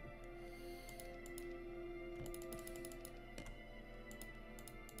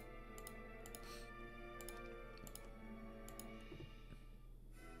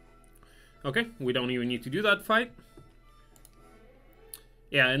 Okay, we don't even need to do that fight.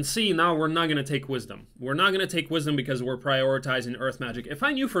 Yeah, and see, now we're not going to take Wisdom. We're not going to take Wisdom because we're prioritizing Earth Magic. If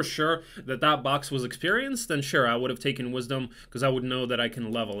I knew for sure that that box was experienced, then sure, I would have taken Wisdom because I would know that I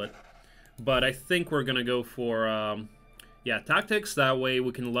can level it. But I think we're going to go for, yeah, Tactics. That way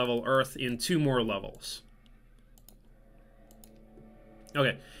we can level Earth in 2 more levels.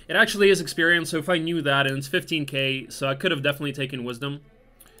 Okay, it actually is experienced, so if I knew that, and it's 15k, so I could have definitely taken Wisdom.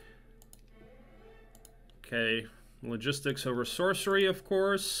 Okay, Logistics over Sorcery, of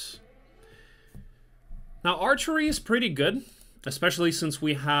course. Now, Archery is pretty good, especially since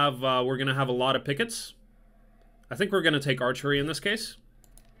we have, we're going to have a lot of pickets. I think we're going to take Archery in this case.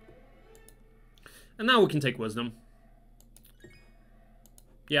 And now we can take Wisdom.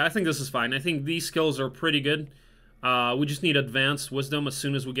 Yeah, I think this is fine. I think these skills are pretty good. We just need Advanced Wisdom. As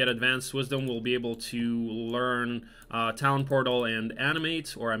soon as we get Advanced Wisdom, we'll be able to learn Talent Portal and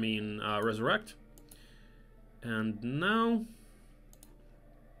Animate, or I mean Resurrect. And now...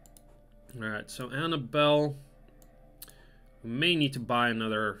 Alright, so Annabelle... We may need to buy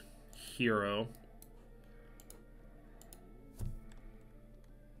another hero.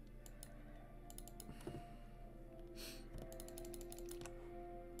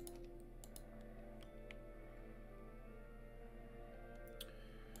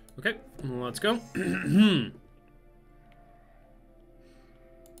 Okay, let's go.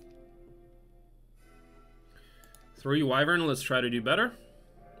 3 Wyvern, let's try to do better.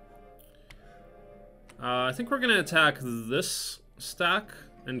 I think we're going to attack this stack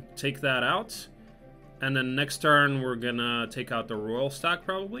and take that out. And then next turn, we're going to take out the Royal stack,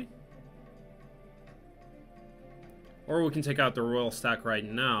 probably. Or we can take out the Royal stack right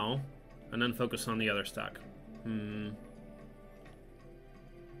now, and then focus on the other stack.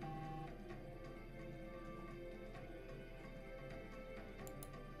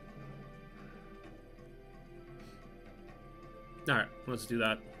 Alright, let's do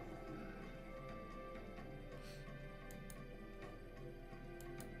that.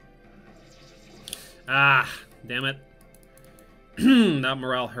 Ah, damn it. That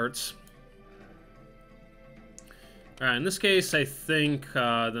morale hurts. Alright, in this case, I think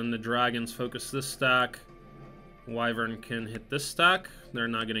then the dragons focus this stack. Wyvern can hit this stack. They're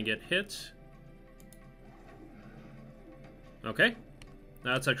not going to get hit. Okay.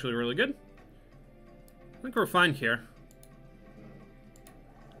 That's actually really good. I think we're fine here.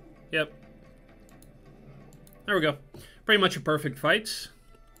 Yep. There we go. Pretty much a perfect fight.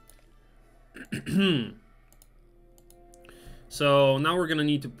 So now we're gonna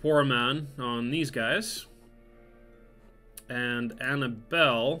need to Poor Man on these guys. And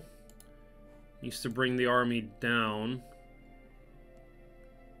Annabelle needs to bring the army down.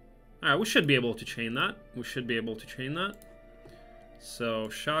 Alright, we should be able to chain that. We should be able to chain that. So,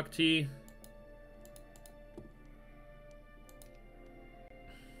 Shakti...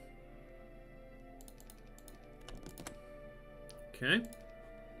 Okay.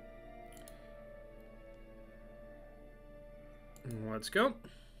 Let's go.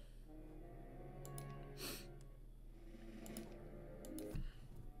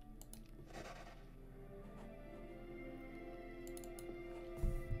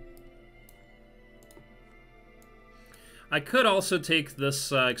 I could also take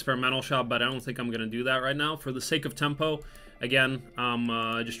this experimental shot, but I don't think I'm going to do that right now. For the sake of tempo, again,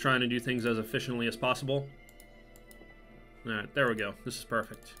 I'm just trying to do things as efficiently as possible. Alright, there we go. This is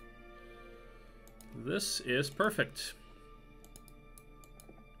perfect. This is perfect.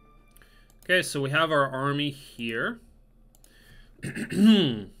 Okay, so we have our army here.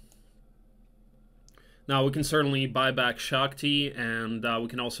 Now Now, we can certainly buy back Shakti, and we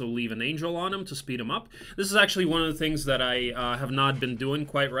can also leave an angel on him to speed him up. This is actually one of the things that I have not been doing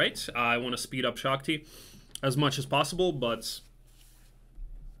quite right. I want to speed up Shakti as much as possible, but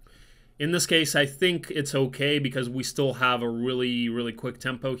in this case, I think it's okay because we still have a really, really quick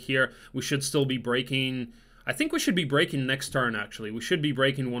tempo here. We should still be breaking... I think we should be breaking next turn, actually. We should be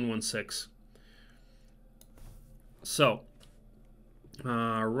breaking 116. So...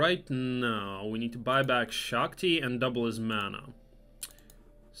 right now, we need to buy back Shakti and double his mana.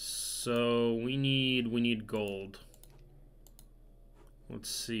 So we need gold. Let's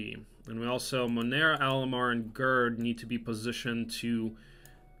see. And we also, Monera, Alamar, and Gerd need to be positioned to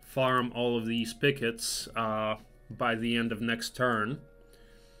farm all of these pickets by the end of next turn.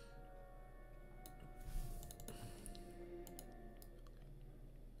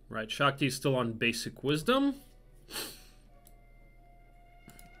 Right, Shakti is still on basic wisdom.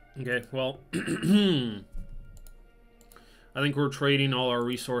 Okay, well, I think we're trading all our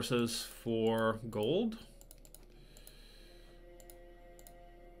resources for gold.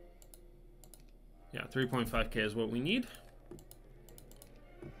 Yeah, 3.5k is what we need.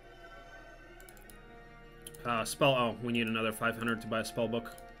 Spell, oh, we need another 500 to buy a spell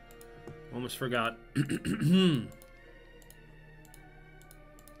book. Almost forgot.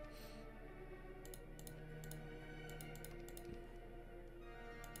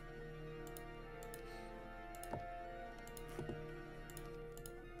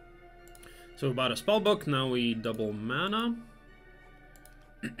 So we bought a spell book, now we double mana.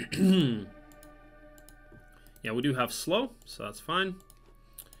 Yeah, we do have slow, so that's fine.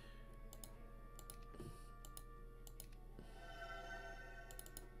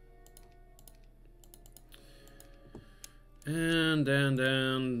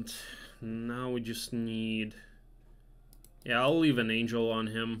 And now we just need... Yeah, I'll leave an angel on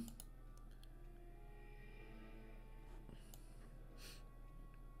him.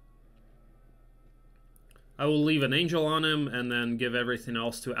 I will leave an angel on him and then give everything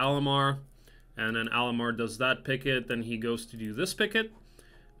else to Alamar. And then Alamar does that picket, then he goes to do this picket.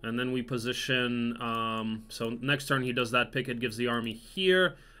 And then we position, so next turn he does that picket, gives the army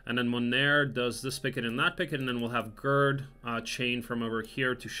here. And then Moner does this picket and that picket, and then we'll have Gerd chain from over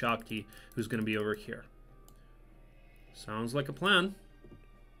here to Shakti, who's going to be over here. Sounds like a plan.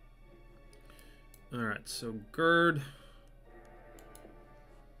 Alright, so Gerd...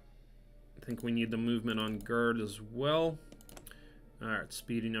 I think we need the movement on Gerd as well. Alright,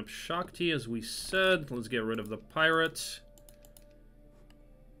 speeding up Shakti as we said. Let's get rid of the pirates.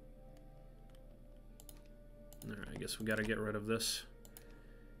 Alright, I guess we gotta get rid of this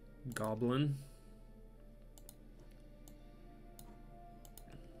goblin.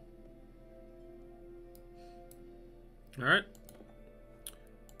 Alright.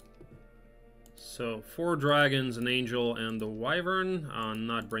 So, 4 dragons, an angel, and the wyvern.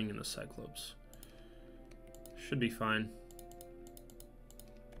 Not bringing the cyclops. Should be fine.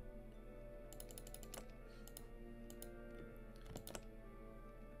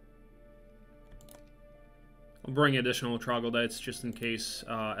 I'll bring additional troglodytes just in case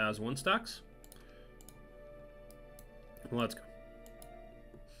as 1 stacks. Let's go.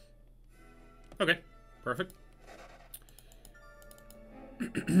 Okay, perfect.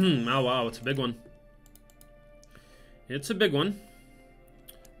 Oh wow, it's a big one. It's a big one.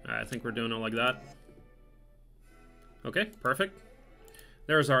 I think we're doing it like that. Okay, perfect.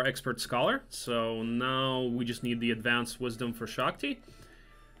 There's our expert scholar. So now we just need the advanced wisdom for Shakti.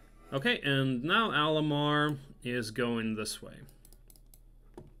 Okay, and now Alamar is going this way.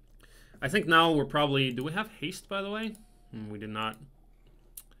 I think now we're probably... Do we have haste, by the way? We do not.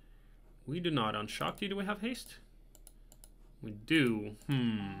 We do not. On Shakti, do we have haste? We do.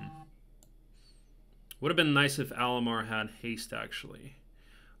 Would have been nice if Alamar had haste, actually.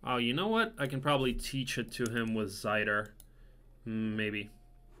 Oh, you know what? I can probably teach it to him with Zyder. Maybe.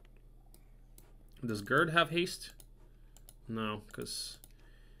 Does Gerd have haste? No, because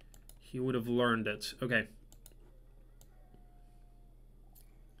he would have learned it. Okay.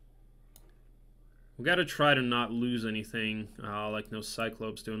 We gotta try to not lose anything. Like no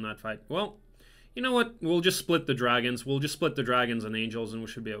Cyclops doing that fight. Well, you know what? We'll just split the dragons. We'll just split the dragons and angels and we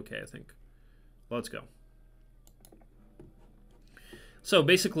should be okay, I think. Let's go. So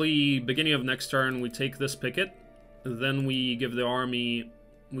basically, beginning of next turn, we take this picket. Then we give the army...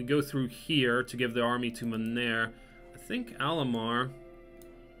 We go through here to give the army to Moner. I think Alamar...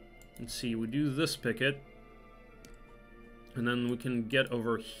 Let's see, we do this picket. And then we can get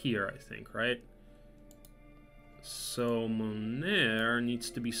over here, I think, right? So Moner needs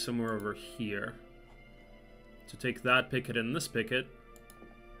to be somewhere over here. To take that picket and this picket.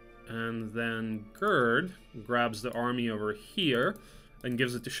 And then Gerd grabs the army over here and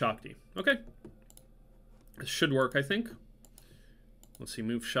gives it to Shakti. Okay. This should work, I think. Let's see,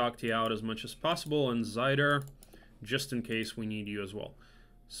 move Shakti out as much as possible, and Zyder, just in case we need you as well.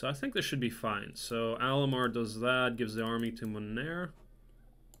 So I think this should be fine. So Alamar does that, gives the army to Monair.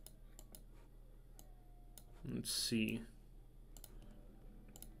 Let's see.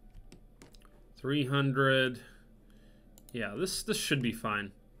 300. Yeah, this should be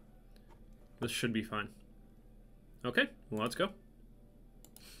fine. This should be fine. Okay, well, let's go.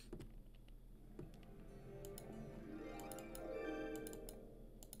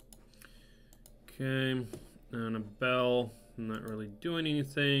 Okay, and a bell. Not really doing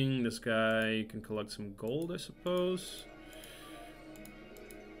anything. This guy can collect some gold, I suppose.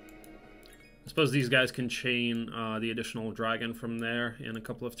 I suppose these guys can chain the additional dragon from there in a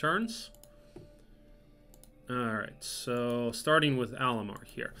couple of turns. Alright, so starting with Alamar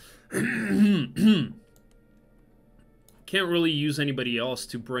here. Can't really use anybody else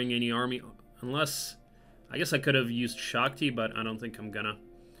to bring any army, unless... I guess I could have used Shakti, but I don't think I'm gonna.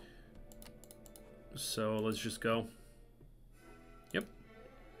 So let's just go. Yep.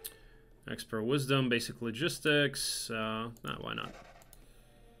 Expert Wisdom, Basic Logistics. Why not?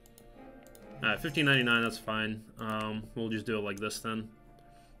 1599, that's fine. We'll just do it like this then.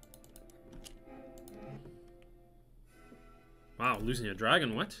 Wow, losing a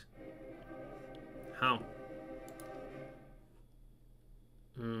dragon, what? How?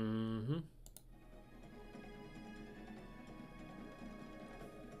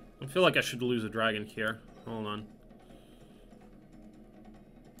 I feel like I should lose a dragon here. Hold on.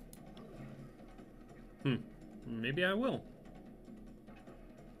 Maybe I will.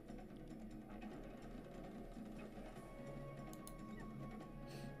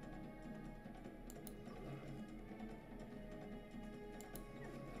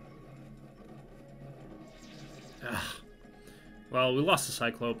 Well, we lost the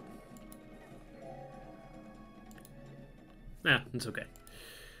Cyclope. Nah, it's okay.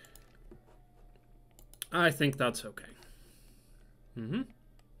 I think that's okay.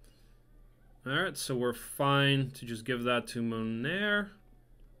 Alright, so we're fine to just give that to Monair.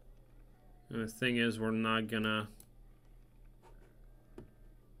 And the thing is, we're not gonna...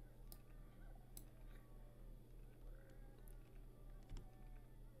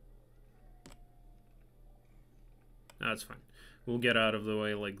 That's fine. We'll get out of the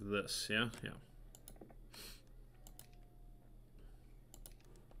way like this, yeah? Yeah.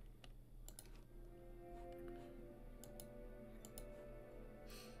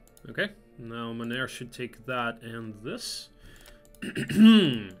 Okay, now Monair should take that and this.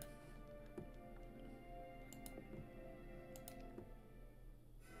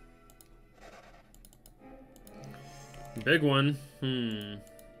 Big one.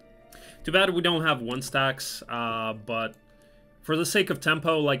 Too bad we don't have one stacks, but for the sake of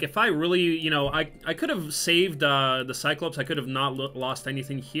tempo, like if I really, you know, I could have saved the Cyclops, I could have not lost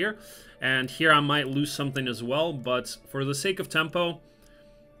anything here, and here I might lose something as well, but for the sake of tempo,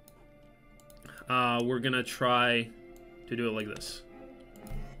 we're gonna try to do it like this.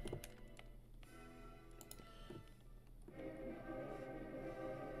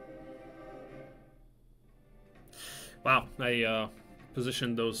 Wow, I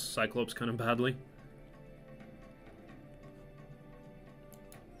positioned those Cyclops kind of badly.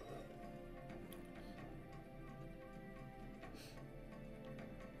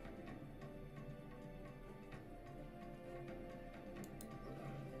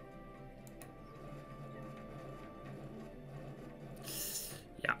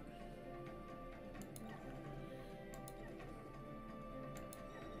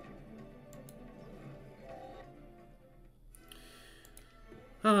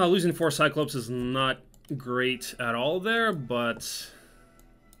 Losing 4 Cyclops is not great at all there, but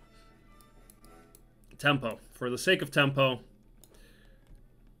tempo. For the sake of tempo,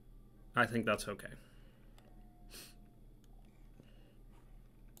 I think that's okay.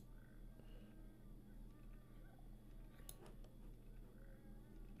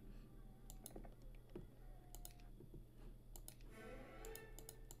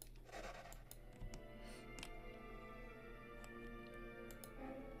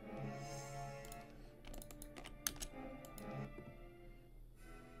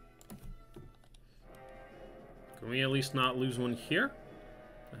 Can we at least not lose one here?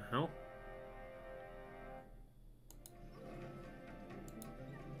 The hell?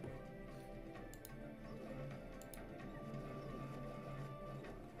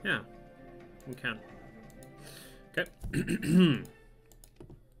 Yeah, we can. Okay.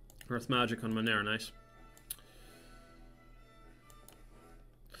 Earth Magic on Monair, nice.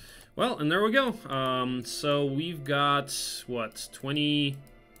 Well, and there we go. So we've got, what, 20...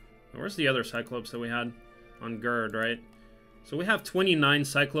 Where's the other Cyclops that we had? On Gerd, right? So we have 29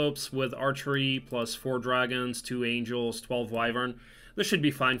 Cyclops with archery, plus 4 dragons, 2 angels, 12 wyvern. This should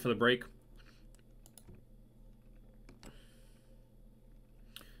be fine for the break.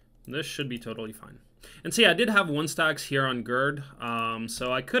 This should be totally fine. And see, I did have 1 stacks here on Gerd,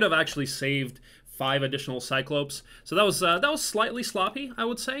 so I could have actually saved 5 additional Cyclops. So that was slightly sloppy, I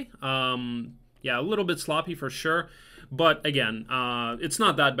would say. Yeah, a little bit sloppy for sure. But again, it's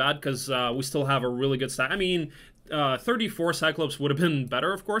not that bad because we still have a really good stack. I mean, 34 Cyclops would have been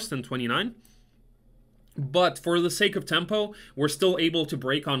better, of course, than 29. But for the sake of tempo, we're still able to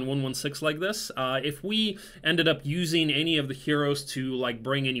break on 116 like this. If we ended up using any of the heroes to like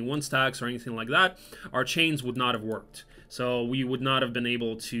bring any 1 stacks or anything like that, our chains would not have worked. So we would not have been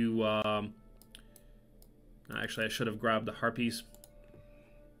able to... Actually, I should have grabbed the Harpies.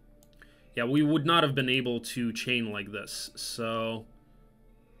 Yeah, we would not have been able to chain like this. So...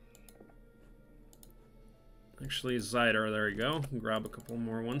 Actually, Zyder, there you go. Grab a couple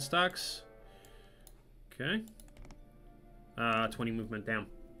more 1 stacks. Okay. 20 movement, damn.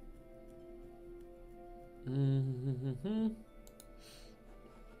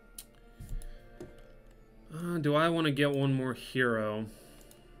 Do I want to get 1 more hero?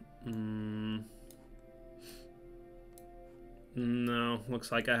 No, looks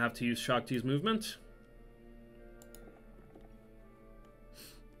like I have to use Shakti's movement.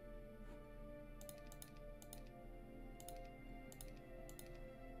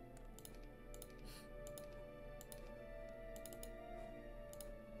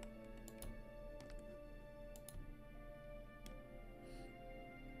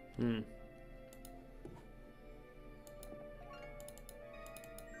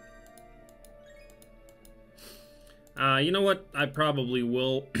 You know what? I probably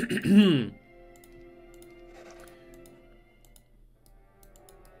will.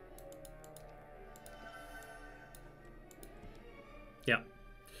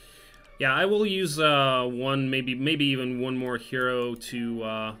 Yeah, I will use one, maybe even 1 more hero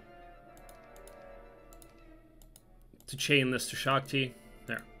to chain this to Shakti.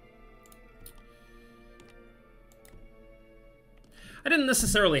 There. I didn't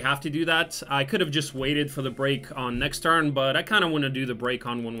necessarily have to do that. I could have just waited for the break on next turn, but I kind of want to do the break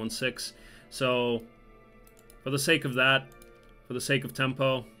on 116. So, for the sake of that, for the sake of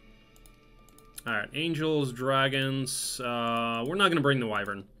tempo. Alright, angels, dragons. We're not going to bring the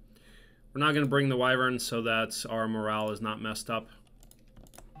wyvern. We're not going to bring the wyvern so that our morale is not messed up.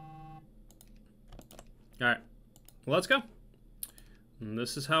 Alright, well, let's go. And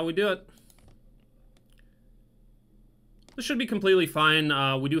this is how we do it. This should be completely fine.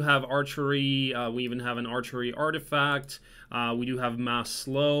 We do have archery. We even have an archery artifact. We do have mass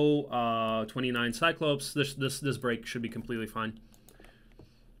slow. 29 Cyclops. This break should be completely fine.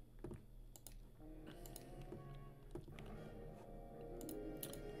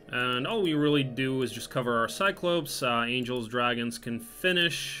 And all we really do is just cover our Cyclops. Angels, dragons can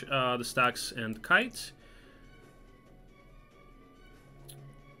finish the stacks and kite.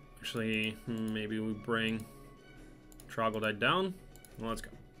 Actually, maybe we bring Troglodyte down. Well, let's go.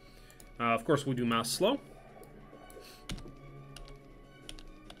 Of course, we do mass slow.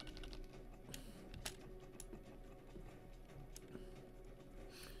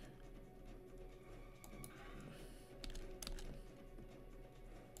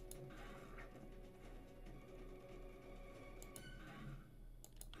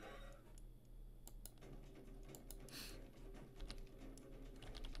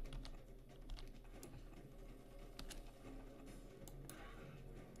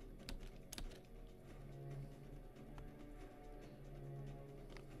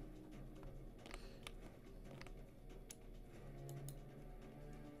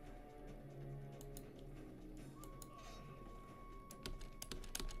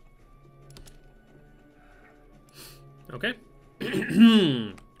 Okay.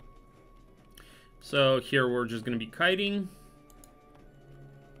 So here we're just going to be kiting.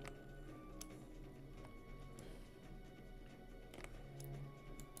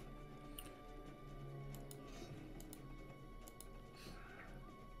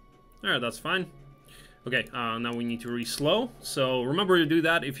 Alright, that's fine. Okay, now we need to re-slow. So remember to do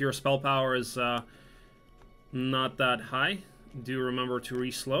that if your spell power is not that high. Do remember to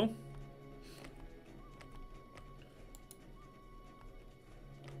re-slow.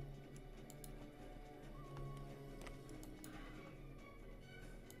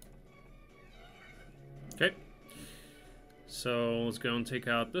 Okay, so let's go and take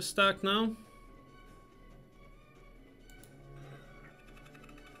out this stack now.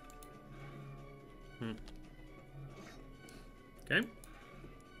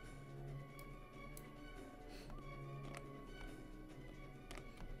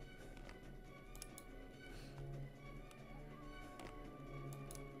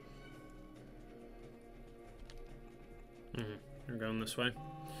 this way.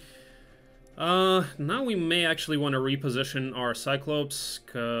 Now we may actually want to reposition our Cyclops,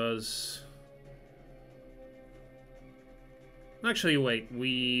 because... Actually, wait,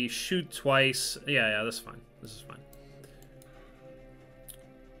 we shoot twice. Yeah, that's fine. This is fine.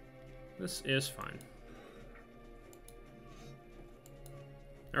 This is fine.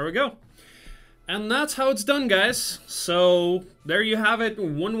 There we go. And that's how it's done, guys. So there you have it,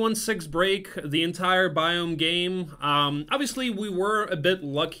 116 break, the entire biome game. Obviously, we were a bit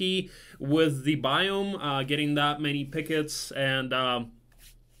lucky with the biome, getting that many pickets and,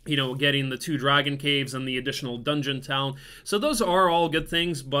 you know, getting the 2 dragon caves and the additional dungeon town. So those are all good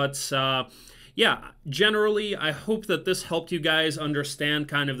things, but yeah, generally, I hope that this helped you guys understand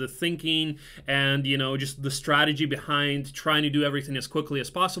kind of the thinking and, you know, just the strategy behind trying to do everything as quickly as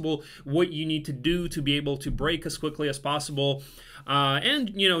possible, what you need to do to be able to break as quickly as possible, and,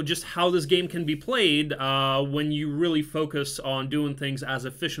 you know, just how this game can be played when you really focus on doing things as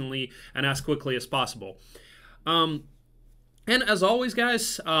efficiently and as quickly as possible. And as always,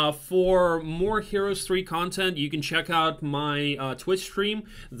 guys, for more Heroes 3 content, you can check out my Twitch stream.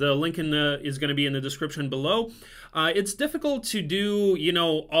 The link is going to be in the description below. It's difficult to do, you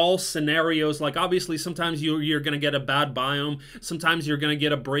know, all scenarios. Like, obviously, sometimes you're going to get a bad biome. Sometimes you're going to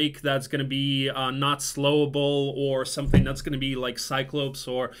get a break that's going to be not slowable, or something that's going to be like Cyclops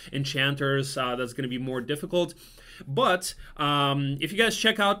or Enchanters that's going to be more difficult. But if you guys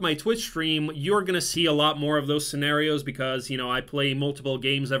check out my Twitch stream, you're going to see a lot more of those scenarios because, you know, I play multiple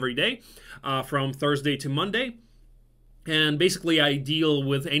games every day from Thursday to Monday. And basically, I deal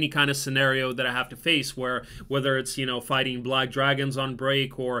with any kind of scenario that I have to face, whether it's, you know, fighting black dragons on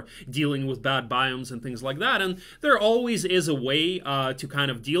break or dealing with bad biomes and things like that. And there always is a way to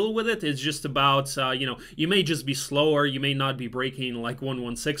kind of deal with it. It's just about, you know, you may just be slower. You may not be breaking like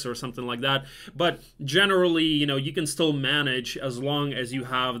 116 or something like that. But generally, you know, you can still manage as long as you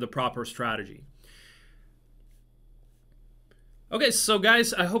have the proper strategy. Okay, so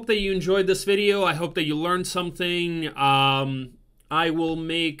guys, I hope that you enjoyed this video. I hope that you learned something. I will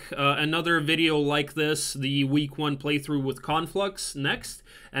make another video like this, the week 1 playthrough with Conflux next,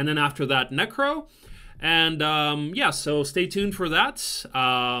 and then after that, Necro. And yeah, so stay tuned for that.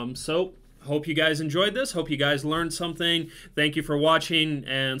 So hope you guys enjoyed this. Hope you guys learned something. Thank you for watching,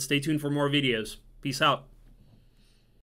 and stay tuned for more videos. Peace out.